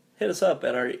 hit us up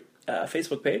at our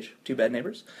Facebook page, Two Bad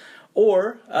Neighbors,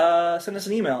 or send us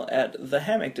an email at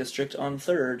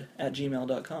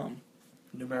thehammockdistricton3rd@gmail.com.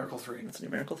 Numerical 3. That's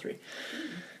numerical 3.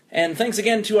 And thanks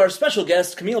again to our special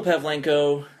guest, Camille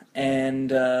Pavlenko,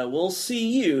 and we'll see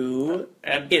you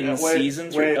in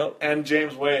Season 3. And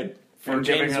James Wade for And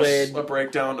giving James us Wade. a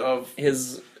breakdown of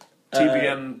His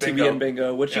TBN Bingo. TBN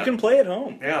Bingo, which you Yeah. can play at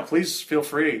home. Yeah, please feel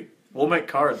free. We'll make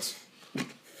cards No,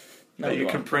 that you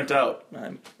won't. can print out.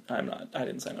 I'm not. I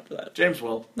didn't sign up for that. James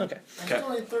will. Okay. I Okay. still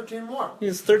need 13 more.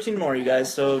 There's 13 more, you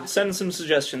guys, so send some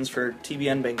suggestions for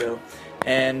TBN Bingo,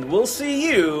 and we'll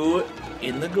see you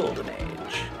in the Golden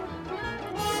Age.